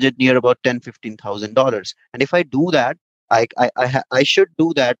your budget near about $10,000-15,000. And if I do that, I should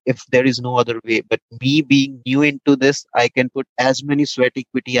do that if there is no other way. But me being new into this, I can put as many sweat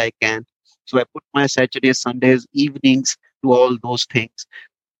equity I can. So I put my Saturdays, Sundays, evenings to all those things.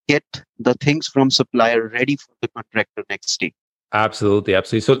 Get the things from supplier ready for the contractor next day. Absolutely.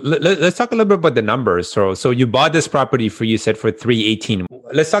 So let's talk a little bit about the numbers. So you bought this property you said for $318.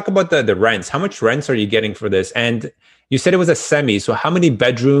 Let's talk about the rents. How much rents are you getting for this? And you said it was a semi. So how many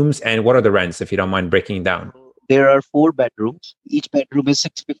bedrooms and what are the rents, if you don't mind breaking down? there are 4 bedrooms. Each bedroom is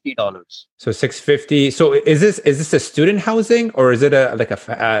 $650. So 650. So is this a student housing or is it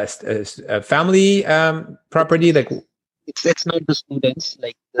a family property? Like, It's not the students.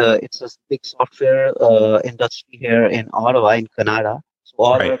 Like it's a big software industry here in Ottawa, in Canada. So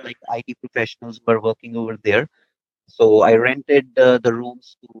all right. are like IT professionals who are working over there. So I rented the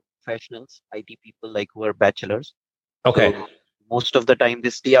rooms to professionals, IT people like who are bachelors. Okay. So most of the time they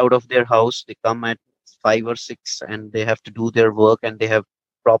stay out of their house. They come at 5 or 6 and they have to do their work and they have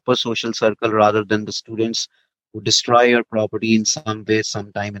proper social circle rather than the students who destroy your property in some way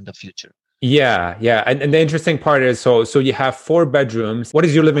sometime in the future. Yeah, yeah. And the interesting part is so you have 4 bedrooms. What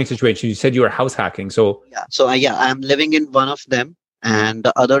is your living situation? You said you were house hacking. So I'm living in one of them and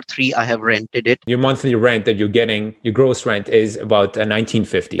the other 3 I have rented it. your monthly rent that you're getting, your gross rent is about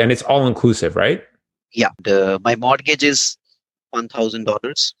 1950 and it's all inclusive, right? Yeah, my mortgage is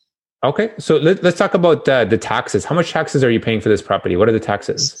 $1,000. Okay. So let's talk about the taxes. How much taxes are you paying for this property? What are the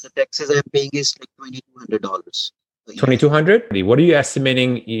taxes? The taxes I'm paying is like $2,200. 2,200. What are you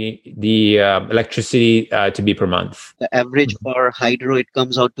estimating the electricity to be per month? The average for hydro, it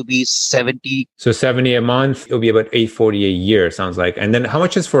comes out to be 70. So 70 a month. It'll be about 840 a year. Sounds like. And then how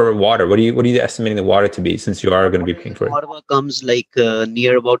much is for water? What are you estimating the water to be since you are going to be paying for it? Water comes like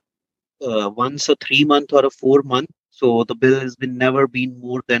near about once a 3 month or a 4 month. So the bill has never been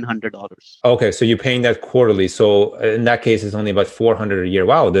more than $100. Okay, so you're paying that quarterly. So in that case, it's only about 400 a year.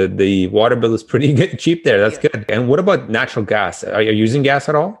 Wow, the water bill is pretty good, cheap there. That's good. And what about natural gas? Are you using gas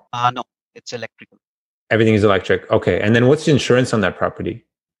at all? No, it's electrical. Everything is electric. Okay, and then what's the insurance on that property?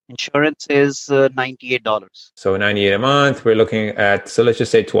 Insurance is $98. So 98 a month. We're looking at, so let's just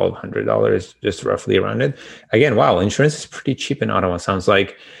say $1,200, just roughly around it. Again, wow, insurance is pretty cheap in Ottawa. Sounds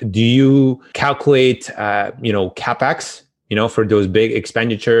like. Do you calculate, CapEx, for those big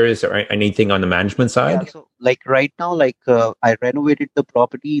expenditures or anything on the management side? Yeah, so like right now, I renovated the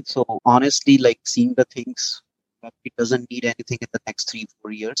property. So honestly, like seeing the things that it doesn't need anything in the next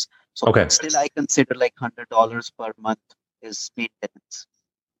 3-4 years. So okay. Still I consider like $100 per month is maintenance.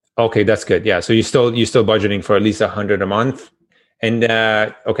 Okay, that's good. Yeah, so you're still budgeting for at least 100 a month, and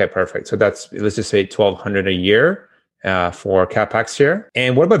okay, perfect. So let's just say 1,200 a year for capex here.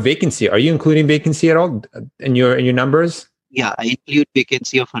 And what about vacancy? Are you including vacancy at all in your numbers? Yeah, I include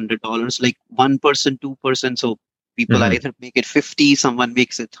vacancy of $100, like 1%, 2%. So people either make it 50, someone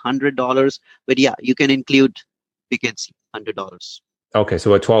makes it $100, but yeah, you can include vacancy $100. Okay,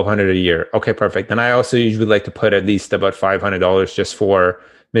 so about $1,200 a year. Okay, perfect. And I also usually like to put at least about $500 just for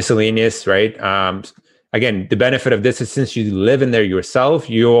miscellaneous, right? Again, the benefit of this is since you live in there yourself,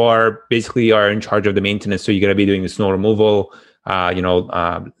 you are in charge of the maintenance. So you're going to be doing the snow removal,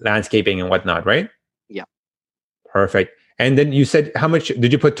 landscaping and whatnot, right? Yeah. Perfect. And then you said, how much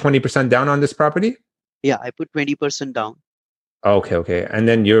did you put 20% down on this property? Yeah, I put 20% down. Okay. And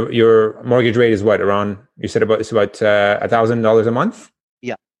then your mortgage rate is what, around, you said it's about $1,000 a month?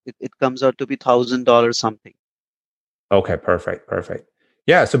 Yeah, it comes out to be $1,000 something. Okay, perfect.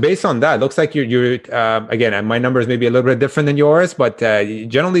 Yeah, so based on that, looks like you're again, my numbers may be a little bit different than yours, but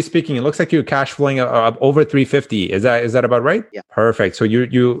generally speaking, it looks like you're cash flowing over 350. Is that about right? Yeah. Perfect. So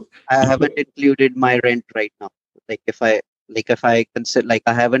I haven't included my rent right now. If I consider,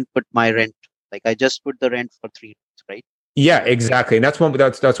 I haven't put my rent, I just put the rent for 3 months, right? Yeah, exactly. And that's what I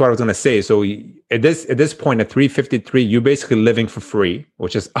was going to say. So at this point, at 353, you're basically living for free,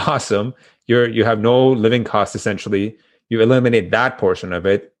 which is awesome. You have no living costs essentially. You eliminate that portion of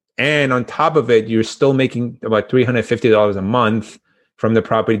it. And on top of it, you're still making about $350 a month from the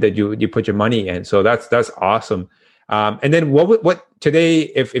property that you put your money in. So that's awesome. And then what today,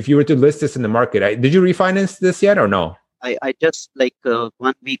 if you were to list this in the market, did you refinance this yet or no? I just 1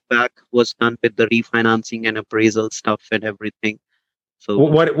 week back was done with the refinancing and appraisal stuff and everything. So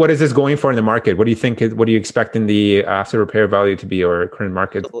what is this going for in the market? What do you think? What do you expect in the after repair value to be or current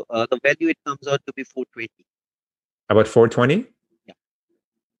market? So, the value it comes out to be $420. About $420? Yeah.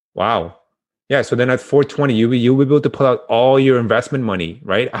 Wow. Yeah. So then at $420, you'll be able to pull out all your investment money,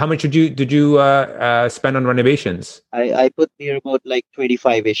 right? How much did you spend on renovations? I put near about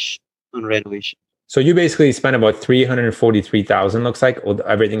 25-ish on renovation. So you basically spent about $343,000, looks like, with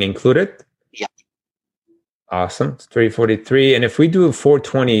everything included. Yeah. Awesome. It's $343. And if we do a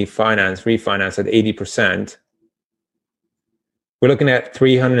 $420 refinance at 80%, we're looking at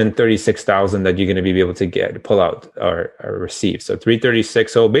 $336,000 that you're going to be able to pull out or receive. So $336.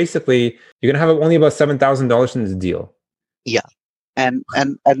 So basically, you're going to have only about $7,000 in this deal. Yeah, and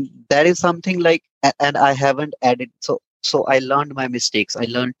that is something and I haven't added. So I learned my mistakes. I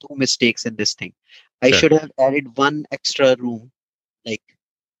learned 2 mistakes in this thing. I should have added 1 extra room,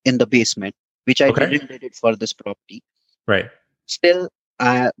 in the basement, which I Okay. didn't did it for this property. Right. Still,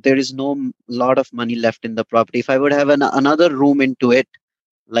 there is no lot of money left in the property. If I would have another room into it,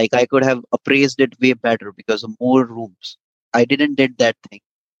 like I could have appraised it way better because of more rooms. I didn't did that thing,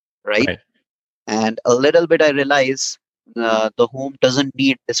 right? Right. And a little bit I realized the home doesn't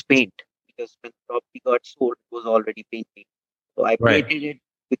need this paint because when the property got sold, it was already painted. So I Right. painted it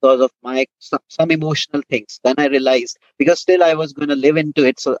because of my some emotional things. Then I realized because still I was going to live into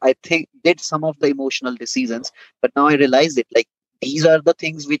it, so I think did some of the emotional decisions. But now I realized it like these are the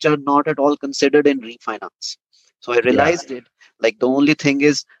things which are not at all considered in refinance. So I Yeah. realized it like the only thing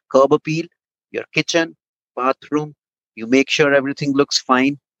is curb appeal, your kitchen, bathroom. You make sure everything looks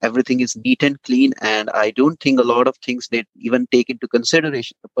fine, everything is neat and clean, and I don't think a lot of things they even take into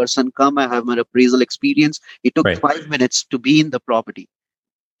consideration. The person come, I have my appraisal experience. It took Right. 5 minutes to be in the property.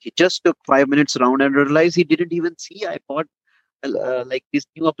 He just took 5 minutes around and realized he didn't even see I bought like these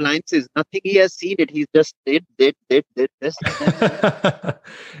new appliances. Nothing he has seen it. He just did this, and then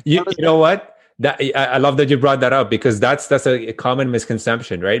you that was you that. know what? That I love that you brought that up because that's a common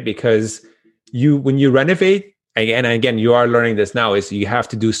misconception, right? Because you when you renovate again and again, you are learning this now is you have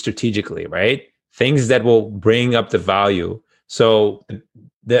to do strategically, right? Things that will bring up the value. So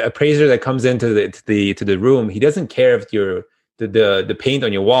the appraiser that comes into the room, he doesn't care if the paint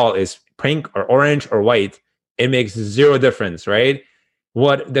on your wall is pink or orange or white. It makes zero difference, right?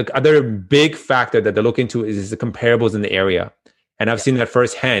 What the other big factor that they look into is the comparables in the area. And I've Yeah, seen that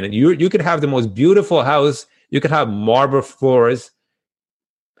firsthand. And you could have the most beautiful house, you could have marble floors.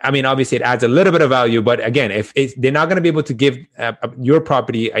 I mean, obviously, it adds a little bit of value, but again, if they're not going to be able to give your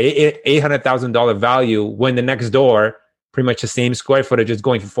property a $800,000 value when the next door, pretty much the same square footage, is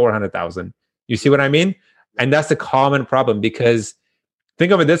going for 400,000. You see what I mean? yeah, And that's the common problem because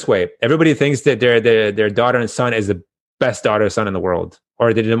think of it this way: everybody thinks that their daughter and son is the best daughter or son in the world,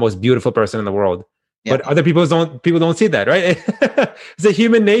 or they're the most beautiful person in the world. yeah, But other people don't see that, right? It's a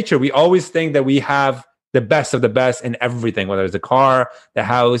human nature. We always think that we have the best of the best in everything, whether it's the car, the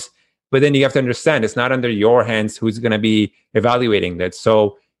house. But then you have to understand it's not under your hands who's going to be evaluating that.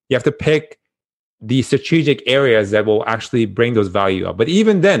 So you have to pick the strategic areas that will actually bring those value up. But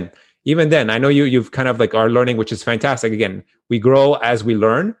even then, I know you've kind of like are learning, which is fantastic. Again, we grow as we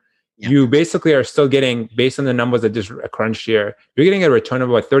learn. yeah, You basically are still getting, based on the numbers that just crunched here, you're getting a return of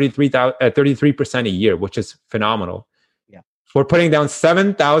about 33% a year, which is phenomenal. yeah. For putting down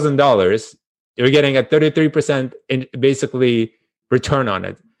 $7,000, you're getting a 33% in basically return on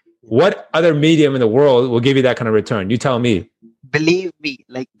it. What other medium in the world will give you that kind of return? You tell me. Believe me,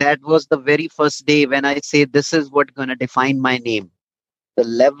 like that was the very first day when I say this is what gonna define my name. The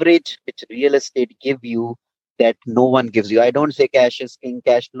leverage which real estate give you that no one gives you. I don't say cash is king,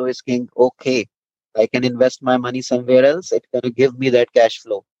 cash flow is king. Okay, I can invest my money somewhere else. It's gonna give me that cash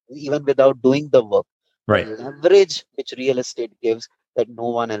flow even without doing the work. The Right. leverage which real estate gives that no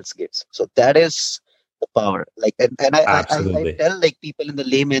one else gives. So that is the power. Like and I Absolutely. tell like people in the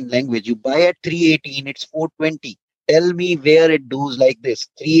layman language, you buy at 318, it's 420. Tell me where it does like this.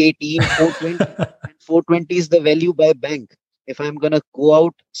 318, 420. And 420 is the value by bank. If I'm gonna go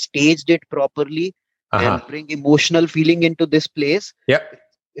out, staged it properly, and Uh-huh. bring emotional feeling into this place, Yep.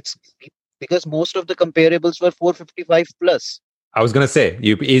 it's because most of the comparables were 455 plus. I was gonna say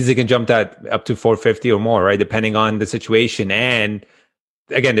you easily can jump that up to 450 or more, right? Depending on the situation. And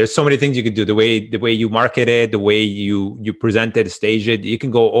again, there's so many things you could do. The way you market it, the way you present it, stage it, you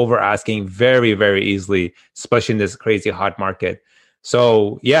can go over asking very, very easily, especially in this crazy hot market.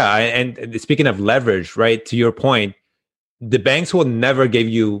 So yeah, and speaking of leverage, right? To your point, the banks will never give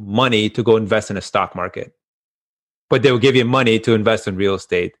you money to go invest in a stock market, but they will give you money to invest in real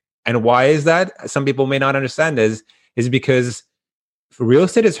estate. And why is that? Some people may not understand is because real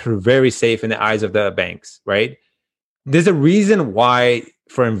estate is very safe in the eyes of the banks, right? There's a reason why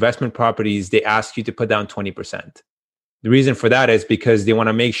for investment properties they ask you to put down 20%. The reason for that is because they want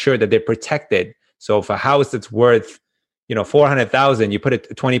to make sure that they're protected. So if a house that's worth, 400,000, you put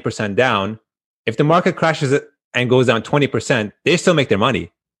it 20% down, if the market crashes it and goes down 20%, they still make their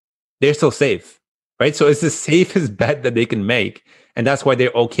money. They're still safe, right? So it's the safest bet that they can make, and that's why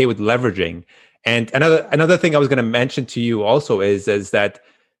they're okay with leveraging. And another thing I was going to mention to you also is that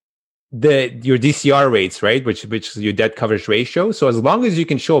your DCR rates, right, which is your debt coverage ratio. So as long as you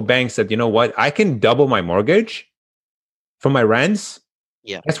can show banks that I can double my mortgage from my rents,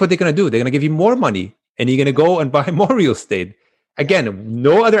 Yeah, that's what they're going to do. They're going to give you more money, and you're going to go and buy more real estate. yeah, Again,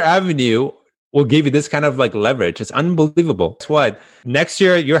 no other avenue will give you this kind of like leverage. It's unbelievable. Guess what? Next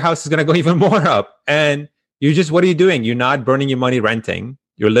year, your house is going to go even more up, and what are you doing? You're not burning your money renting.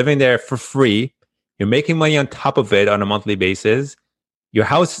 You're living there for free. You're making money on top of it on a monthly basis. Your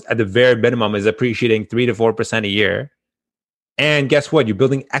house at the very minimum is appreciating 3 to 4% a year. And guess what? You're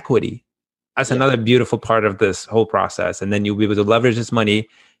building equity. That's another beautiful part of this whole process. And then you'll be able to leverage this money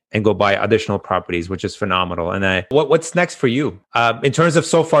and go buy additional properties, which is phenomenal. And what's next for you? In terms of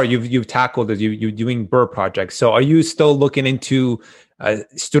so far, you've tackled it. You're doing BRRRR projects. So are you still looking into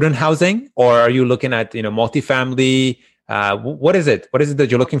student housing, or are you looking at multifamily? What is it? What is it that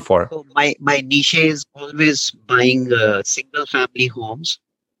you're looking for? So my niche is always buying single family homes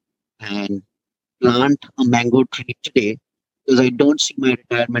and plant a mango tree today, because I don't see my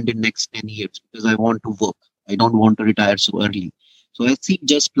retirement in next 10 years, because I want to work. I don't want to retire so early. So I see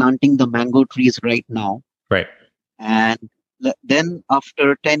just planting the mango trees right now. Right. And then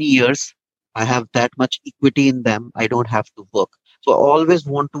after 10 years, I have that much equity in them. I don't have to work. So I always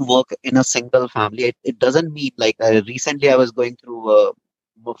want to work in a single family. It doesn't mean like recently I was going through a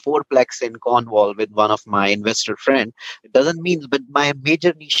fourplex in Cornwall with one of my investor friend. It doesn't mean, but my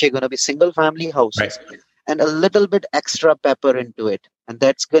major niche is going to be single family houses, right, and a little bit extra pepper into it. And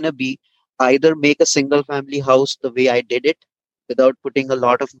that's going to be either make a single family house the way I did it, without putting a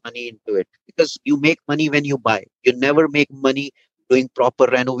lot of money into it, because you make money when you buy. You never make money doing proper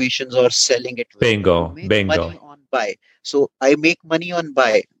renovations or selling it. Bingo. Money on buy. So I make money on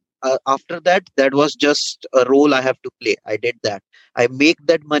buy. After that was just a role I have to play. I did that. I make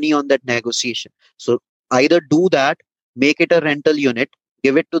that money on that negotiation. So either do that, make it a rental unit,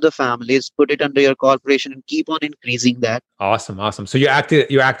 give it to the families, put it under your corporation, and keep on increasing that. Awesome. So you're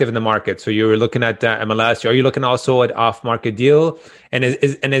active in the market. So you're looking at MLS. Are you looking also at off-market deal? And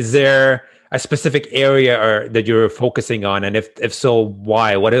is there a specific area that you're focusing on? And if so,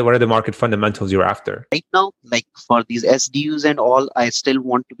 why? What are the market fundamentals you're after? Right now, like for these SDUs and all, I still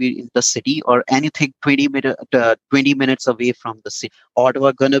want to be in the city or anything 20 minutes away from the city.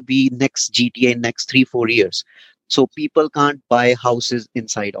 Ottawa gonna be next GTA in next 3-4 years. So people can't buy houses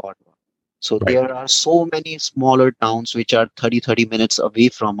inside Ottawa. So right, there are so many smaller towns which are 30 minutes away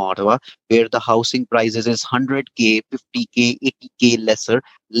from Ottawa, where the housing prices is 100K, 50K, 80K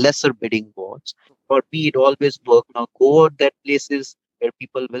lesser bidding wars. For me, it always works. Now go out that places where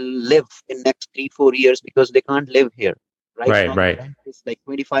people will live in next 3-4 years, because they can't live here. Right. Rent is like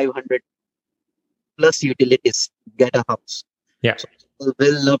 2,500 plus utilities, get a house. Yeah. So people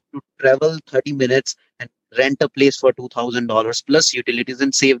will love to travel 30 minutes and rent a place for $2,000 plus utilities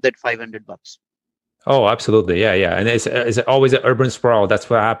and save that $500. Oh, absolutely. Yeah. And it's always an urban sprawl. That's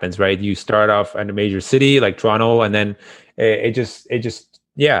what happens, right? You start off in a major city like Toronto, and then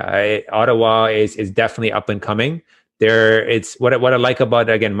Ottawa is definitely up and coming. It's what I like about,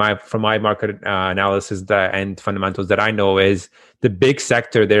 again, from my market analysis and fundamentals that I know, is the big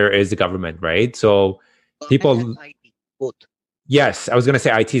sector there is the government, right? So people, IT, both. Yes, I was going to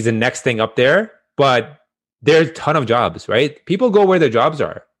say IT is the next thing up there, but there's a ton of jobs, right? People go where their jobs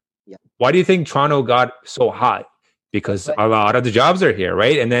are. Yeah. Why do you think Toronto got so hot? Because a lot of the jobs are here,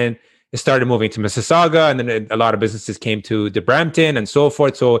 right? And then it started moving to Mississauga, and then a lot of businesses came to Brampton and so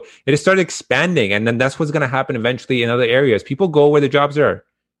forth. So it started expanding, and then that's what's going to happen eventually in other areas. People go where the jobs are,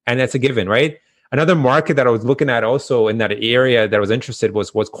 and that's a given, right? Another market that I was looking at also in that area that I was interested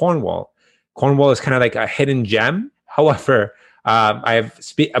was Cornwall. Cornwall is kind of like a hidden gem. However, I've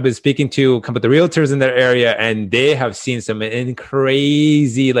been speaking to a couple of the realtors in that area, and they have seen some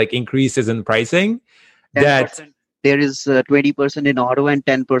crazy increases in pricing. 10%. That there is 20% in Ottawa and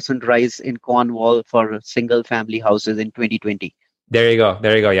 10% rise in Cornwall for single family houses in 2020. There you go.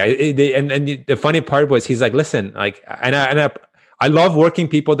 Yeah. And the funny part was, he's like, listen, I love working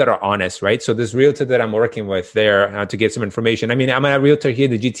people that are honest, right? So this realtor that I'm working with there to get some information. I mean, I'm a realtor here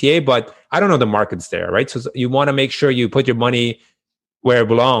in the GTA, but I don't know the markets there, right? So you want to make sure you put your money where it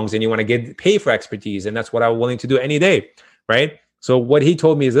belongs, and you want to pay for expertise. And that's what I'm willing to do any day, right? So what he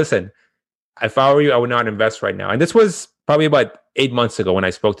told me is, listen, if I were you, I would not invest right now. And this was probably about 8 months ago when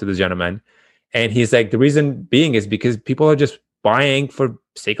I spoke to the gentleman. And he's like, the reason being is because people are just buying for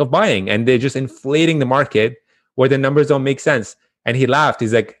sake of buying, and they're just inflating the market where the numbers don't make sense. And he laughed.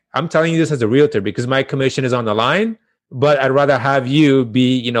 He's like, I'm telling you this as a realtor because my commission is on the line, but I'd rather have you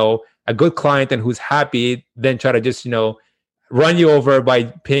be, a good client and who's happy than try to just, run you over by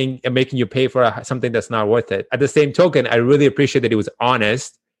paying and making you pay for something that's not worth it. At the same token, I really appreciate that he was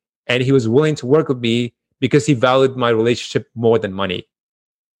honest and he was willing to work with me because he valued my relationship more than money.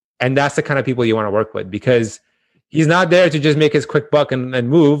 And that's the kind of people you want to work with, because he's not there to just make his quick buck and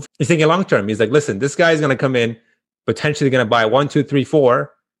move. He's thinking long-term. He's like, listen, this guy's going to come in, potentially going to buy 1, 2, 3,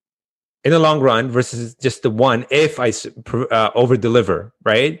 4 in the long run versus just the one if I over deliver,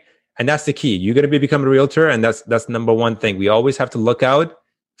 right? And that's the key. You're going to become a realtor, and that's number one thing. We always have to look out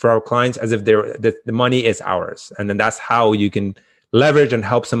for our clients as if the money is ours, and then that's how you can leverage and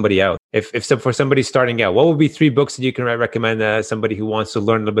help somebody out? If so, for somebody starting out, what would be 3 books that you can recommend somebody who wants to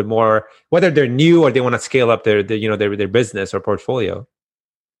learn a little bit more, whether they're new or they want to scale up their business or portfolio?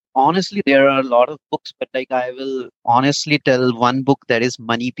 Honestly, there are a lot of books, but like I will honestly tell one book, that is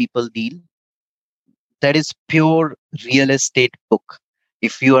Money People Deal. That is pure real estate book.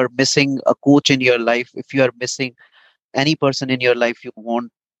 If you are missing a coach in your life, if you are missing any person in your life you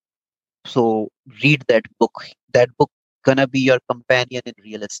want, so read that book. That book gonna be your companion in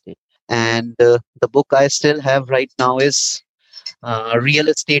real estate. And the book I still have right now is Real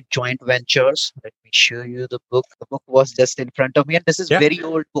Estate Joint Ventures. Let me show you the book. The book was just in front of me, and this is very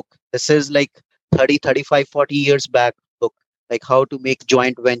old book. This is like 30, 35, 40 years back book, like how to make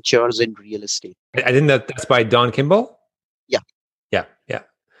joint ventures in real estate. I think that's by Don Kimball. Yeah.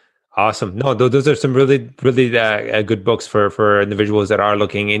 Awesome. No, those are some really good books for individuals that are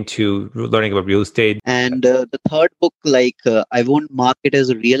looking into learning about real estate. And the third book, like I won't mark it as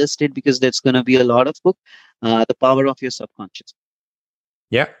a real estate because that's going to be a lot of book. The Power of Your Subconscious.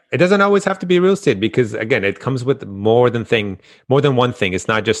 Yeah, it doesn't always have to be real estate because, again, it comes with more than one thing. It's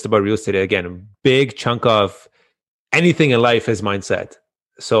not just about real estate. Again, a big chunk of anything in life is mindset.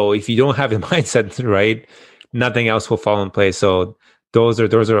 So if you don't have the mindset right, nothing else will fall in place. So those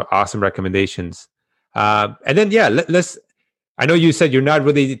are awesome recommendations. And then let's. I know you said you're not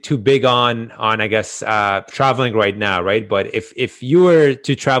really too big on I guess traveling right now, right? But if you were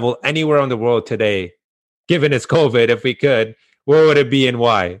to travel anywhere on the world today, given it's COVID, if we could, where would it be and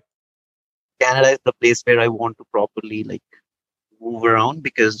why? Canada is the place where I want to properly like move around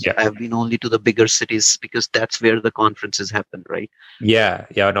because I've been only to the bigger cities because that's where the conferences happen, right? Yeah.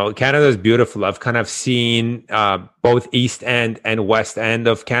 No, Canada is beautiful. I've kind of seen both East End and West End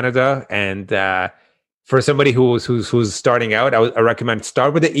of Canada, and for somebody who's starting out, I recommend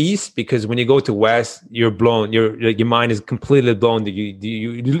start with the East because when you go to West, you're blown. Your mind is completely blown.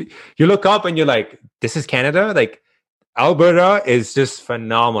 You look up and you're like, this is Canada. Like Alberta is just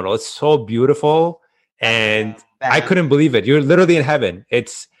phenomenal. It's so beautiful, and I couldn't believe it. You're literally in heaven.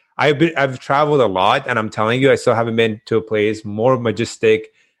 I've traveled a lot, and I'm telling you, I still haven't been to a place more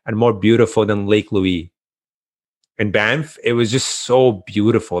majestic and more beautiful than Lake Louise. In Banff, it was just so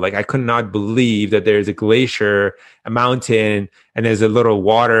beautiful. Like I could not believe that there's a glacier, a mountain, and there's a little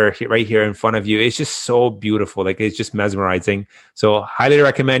water right here in front of you. It's just so beautiful. Like it's just mesmerizing. So highly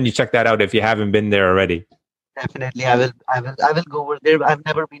recommend you check that out if you haven't been there already. Definitely, I will go over there. I've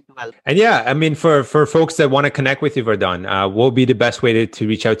never been to Alberta. And yeah, I mean, for folks that want to connect with you, Vardhan, what will be the best way to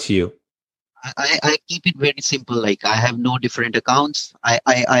reach out to you? I keep it very simple. Like I have no different accounts.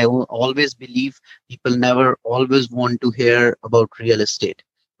 I always believe people never always want to hear about real estate,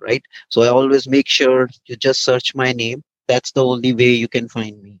 right? So I always make sure you just search my name. That's the only way you can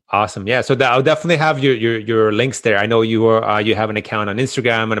find me. Awesome. Yeah. So I'll definitely have your links there. I know you have an account on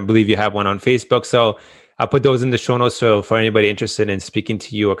Instagram, and I believe you have one on Facebook. So I'll put those in the show notes so for anybody interested in speaking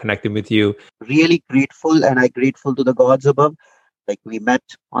to you or connecting with you. Really grateful, and I'm grateful to the gods above. Like we met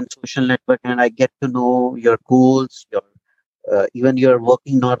on social network, and I get to know your goals, even you're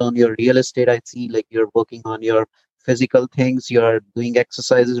working not on your real estate. I see like you're working on your physical things. You're doing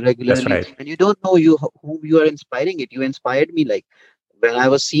exercises regularly. That's right. And you don't know whom you are inspiring it. You inspired me like when I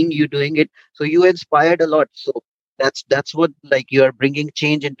was seeing you doing it. So you inspired a lot. So that's what like you are bringing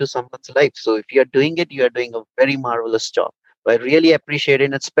change into someone's life. So if you're doing it, you are doing a very marvelous job. I really appreciate it.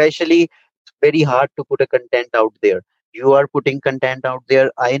 And especially it's very hard to put a content out there. You are putting content out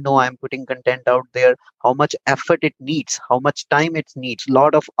there. I know I'm putting content out there. How much effort it needs, how much time it needs. A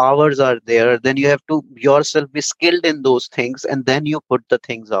lot of hours are there. Then you have to yourself be skilled in those things, and then you put the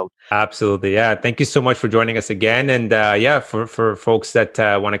things out. Absolutely. Yeah. Thank you so much for joining us again. And for folks that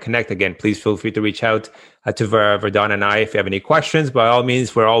want to connect again, please feel free to reach out to Vardhan and I if you have any questions. By all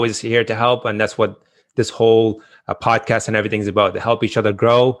means, we're always here to help. And that's what this whole podcast and everything is about, to help each other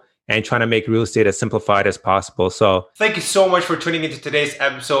grow and trying to make real estate as simplified as possible. So thank you so much for tuning into today's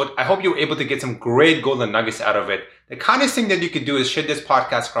episode. I hope you were able to get some great golden nuggets out of it. The kindest thing that you could do is share this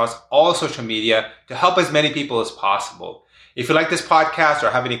podcast across all social media to help as many people as possible. If you like this podcast or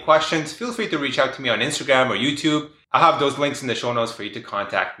have any questions, feel free to reach out to me on Instagram or YouTube. I'll have those links in the show notes for you to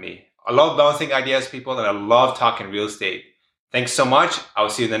contact me. I love bouncing ideas, people, and I love talking real estate. Thanks so much. I'll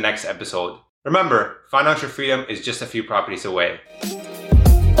see you in the next episode. Remember, financial freedom is just a few properties away.